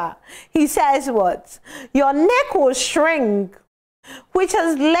water. He says what? Your neck will shrink, which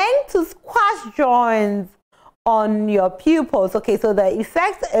has linked to squash joints on your pupils. Okay, so the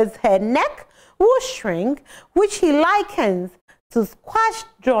effect is her neck will shrink, which he likens to squash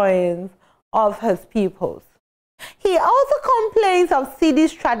joints of his pupils. He also complains of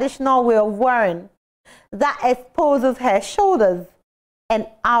Sidi's traditional way of wearing that exposes her shoulders and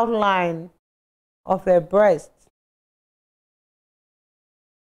outline of her breasts.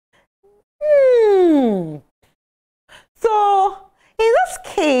 So in this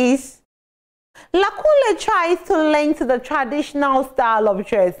case, Lakunle tries to link to the traditional style of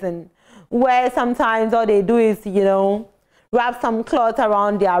dressing, where sometimes all they do is, wrap some cloth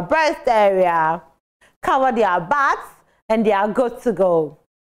around their breast area, cover their butts, and they are good to go.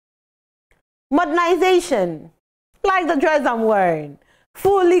 Modernization, like the dress I'm wearing,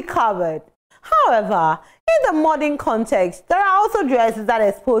 fully covered. However, in the modern context, there are also dresses that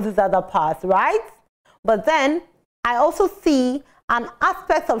exposes other parts, right? But then, I also see an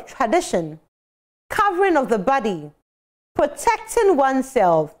aspect of tradition, covering of the body, protecting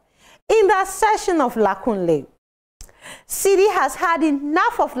oneself in the assertion of Lakunle. Sidi has had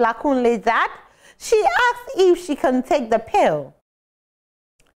enough of Lakunle that she asks if she can take the pill.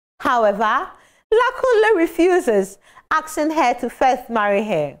 However, Lakunle refuses, asking her to first marry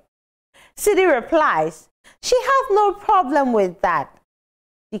her. Sidi replies, she has no problem with that.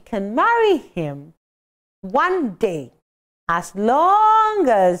 She can marry him one day as long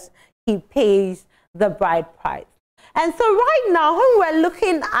as he pays the bride price. And so right now, when we're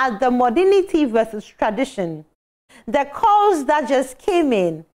looking at the modernity versus tradition, the calls that just came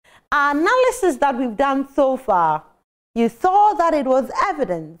in, our analysis that we've done so far, you saw that it was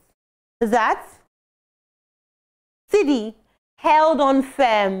evidence that Sidi held on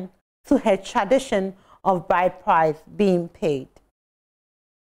firm to her tradition of bride price being paid.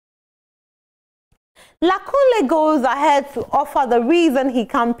 Lakunle goes ahead to offer the reason he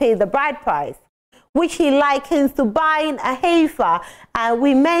can't pay the bride price, which he likens to buying a heifer, and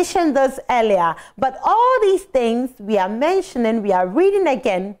we mentioned this earlier. But all these things we are mentioning, we are reading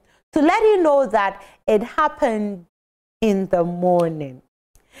again to let you know that it happened in the morning.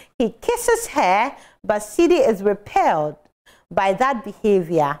 He kisses her, but Sidi is repelled by that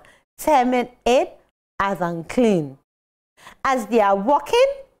behavior, terming it as unclean. As they are walking,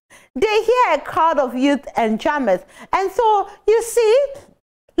 they hear a crowd of youth and drummers. And so, you see,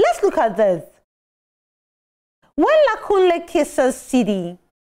 let's look at this. When Lakunle kisses Sidi,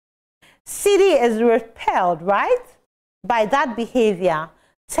 Sidi is repelled, right, by that behavior,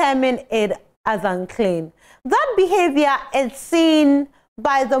 terming it as unclean. That behavior is seen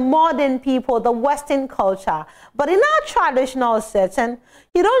by the modern people, the Western culture. But in our traditional setting,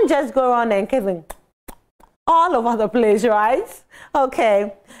 you don't just go around and kissing all over the place, right?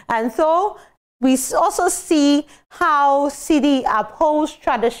 Okay. And so we also see how Sidi upholds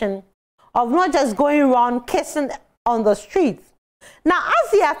tradition of not just going around kissing on the streets. Now,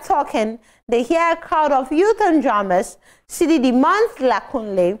 as they are talking, they hear a crowd of youth and drummers. Sidi demands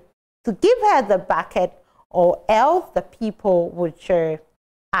Lakunle to give her the bucket, or else the people would cheer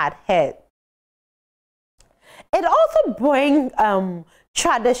at her. It also brings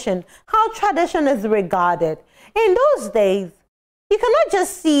tradition, how tradition is regarded. In those days, you cannot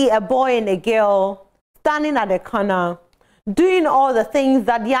just see a boy and a girl standing at a corner doing all the things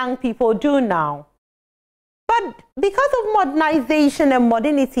that young people do now. But because of modernization and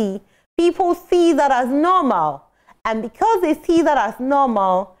modernity, people see that as normal. And because they see that as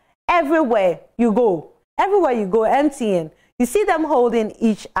normal, everywhere you go, emptying, you see them holding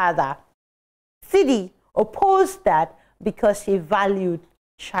each other. Sidi opposed that because she valued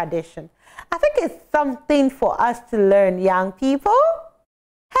tradition. I think it's something for us to learn, young people.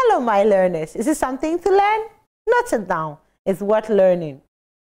 Hello, my learners. Is it something to learn? Note it down. It's worth learning.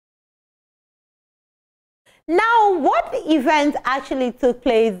 Now, what event actually took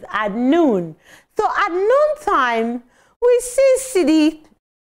place at noon? So at noontime, we see Sidi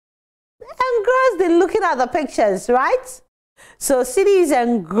engrossed in looking at the pictures, right? So Sidi is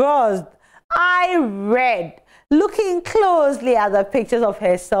engrossed, eye red, looking closely at the pictures of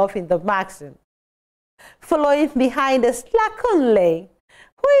herself in the magazine. Following behind is Lakunle,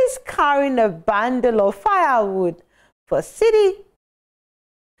 who is carrying a bundle of firewood for Sidi.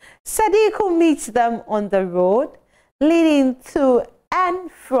 Sadiku meets them on the road leading to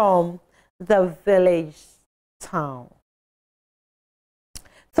and from the village town.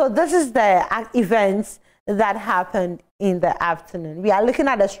 So this is the events that happened in the afternoon. We are looking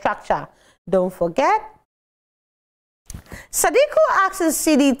at the structure. Don't forget. Sadiku asks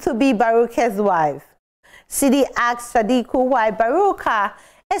Sidi to be Baruka's wife. Sidi asks Sadiku why Baruka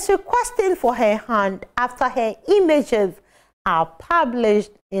is requesting for her hand after her images are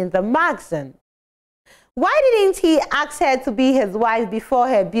published in the magazine. Why didn't he ask her to be his wife before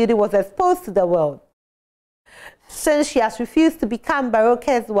her beauty was exposed to the world? Since she has refused to become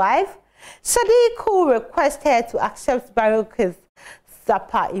Baruka's wife, Sadiku requests her to accept Baruka's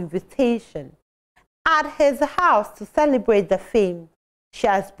supper invitation at his house to celebrate the fame she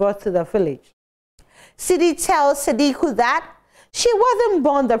has brought to the village. Sidi tells Sadiku that she wasn't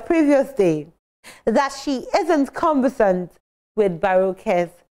born the previous day, that she isn't conversant with Baruka's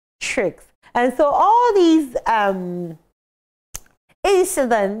tricks. And so all these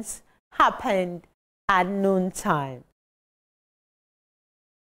incidents happened at noontime.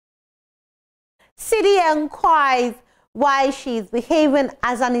 Sidi inquires why she is behaving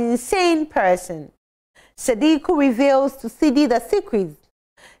as an insane person. Sadiku reveals to Sidi the secrets.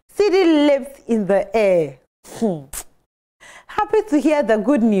 Sidi lives in the air. Happy to hear the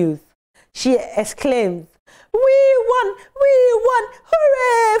good news, she exclaims, "We won! We won!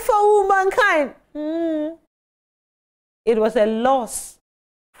 Hooray for womankind!" It was a loss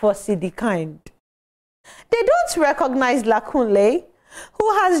for Sidi kind. They don't recognize Lakunle,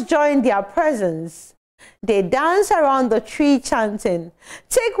 who has joined their presence. They dance around the tree chanting,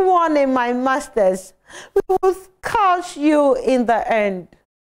 "Take warning, my masters. We will scourge you in the end."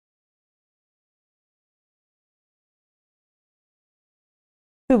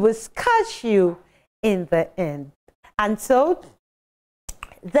 We will scourge you in the end. And so,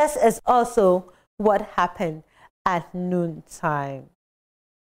 this is also what happened at noontime.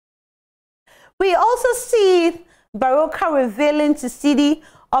 We also see Baruka revealing to Sidi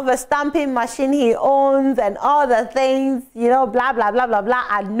of a stamping machine he owns and all the things, you know, blah, blah, blah, blah, blah,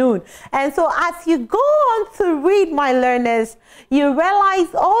 at noon. And so as you go on to read, my learners, you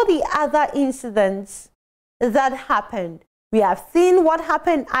realize all the other incidents that happened. We have seen what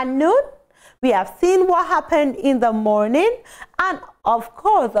happened at noon. We have seen what happened in the morning. And of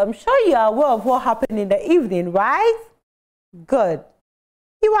course, I'm sure you are aware of what happened in the evening, right? Good.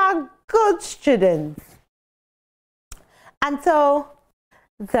 You are good students. And so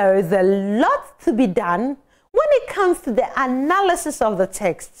there is a lot to be done when it comes to the analysis of the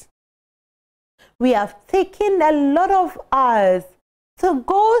text. We have taken a lot of hours to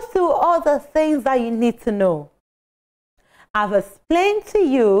go through all the things that you need to know. I've explained to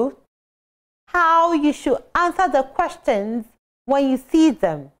you how you should answer the questions when you see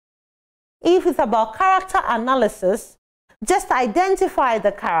them. If it's about character analysis, just identify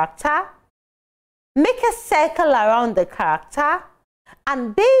the character, make a circle around the character,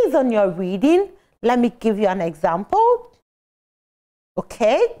 and based on your reading, let me give you an example.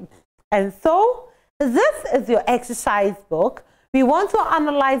 Okay, and so this is your exercise book. We want to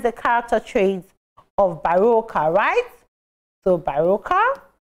analyze the character traits of Baruka, right? So Baruka.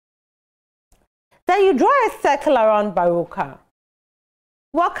 Then you draw a circle around Baruka.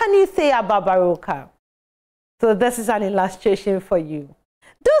 What can you say about Baruka? So this is an illustration for you.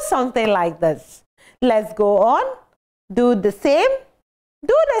 Do something like this. Let's go on. Do the same.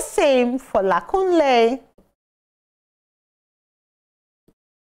 Do the same for Lakunle.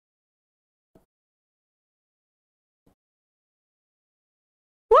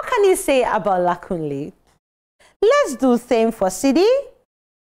 What can you say about Lakunle? Let's do the same for Sidi.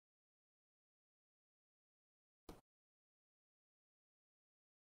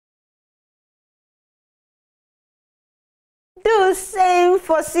 Do the same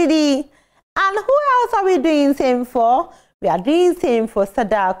for Sidi. And who else are we doing same for? We are doing same for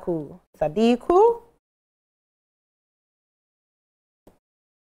Sadaku. Sadiku.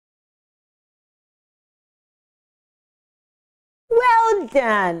 Well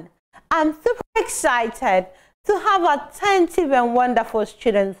done. I'm super excited to have attentive and wonderful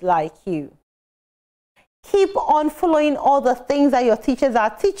students like you. Keep on following all the things that your teachers are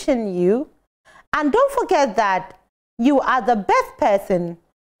teaching you. And don't forget that you are the best person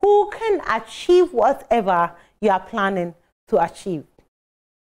who can achieve whatever you are planning to achieve.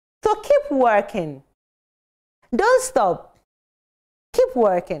 So keep working. Don't stop. Keep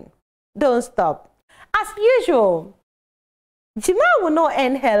working. Don't stop. As usual, Gyimaah will not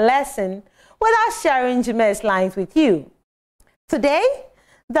end her lesson without sharing Gyimaah's lines with you. Today,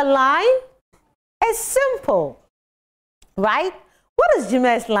 the line is simple, right? What is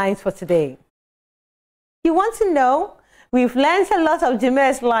Gyimaah's lines for today? You want to know? We've learned a lot of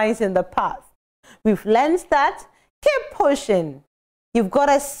Gyimaah's lines in the past. We've learned that keep pushing. You've got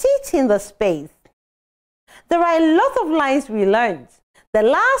to sit in the space. There are a lot of lines we learned. The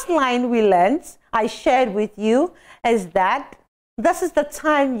last line we learned, I shared with you, is that this is the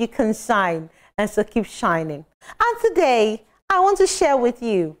time you can shine, and so keep shining. And today, I want to share with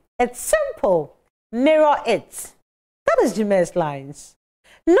you, it's simple, mirror it. That is Gyimaah's lines.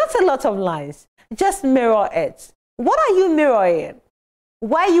 Not a lot of lines, just mirror it. What are you mirroring?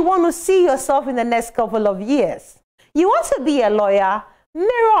 Where you want to see yourself in the next couple of years? You want to be a lawyer?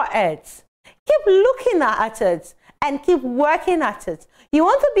 Mirror it. Keep looking at it and keep working at it. You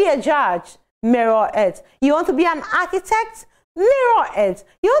want to be a judge? Mirror it. You want to be an architect? Mirror it.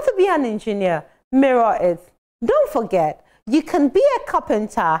 You want to be an engineer? Mirror it. Don't forget, you can be a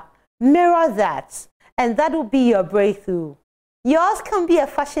carpenter. Mirror that. And that will be your breakthrough. Yours can be a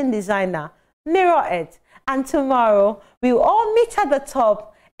fashion designer. Mirror it. And tomorrow, we will all meet at the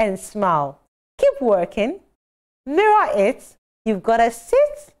top and smile. Keep working. Mirror it. You've got to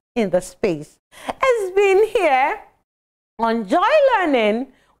sit in the space. It's been here on Joy Learning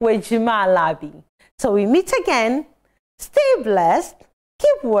with Gyimaah Larbi. So we meet again. Stay blessed.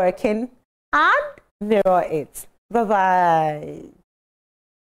 Keep working. And mirror it. Bye-bye.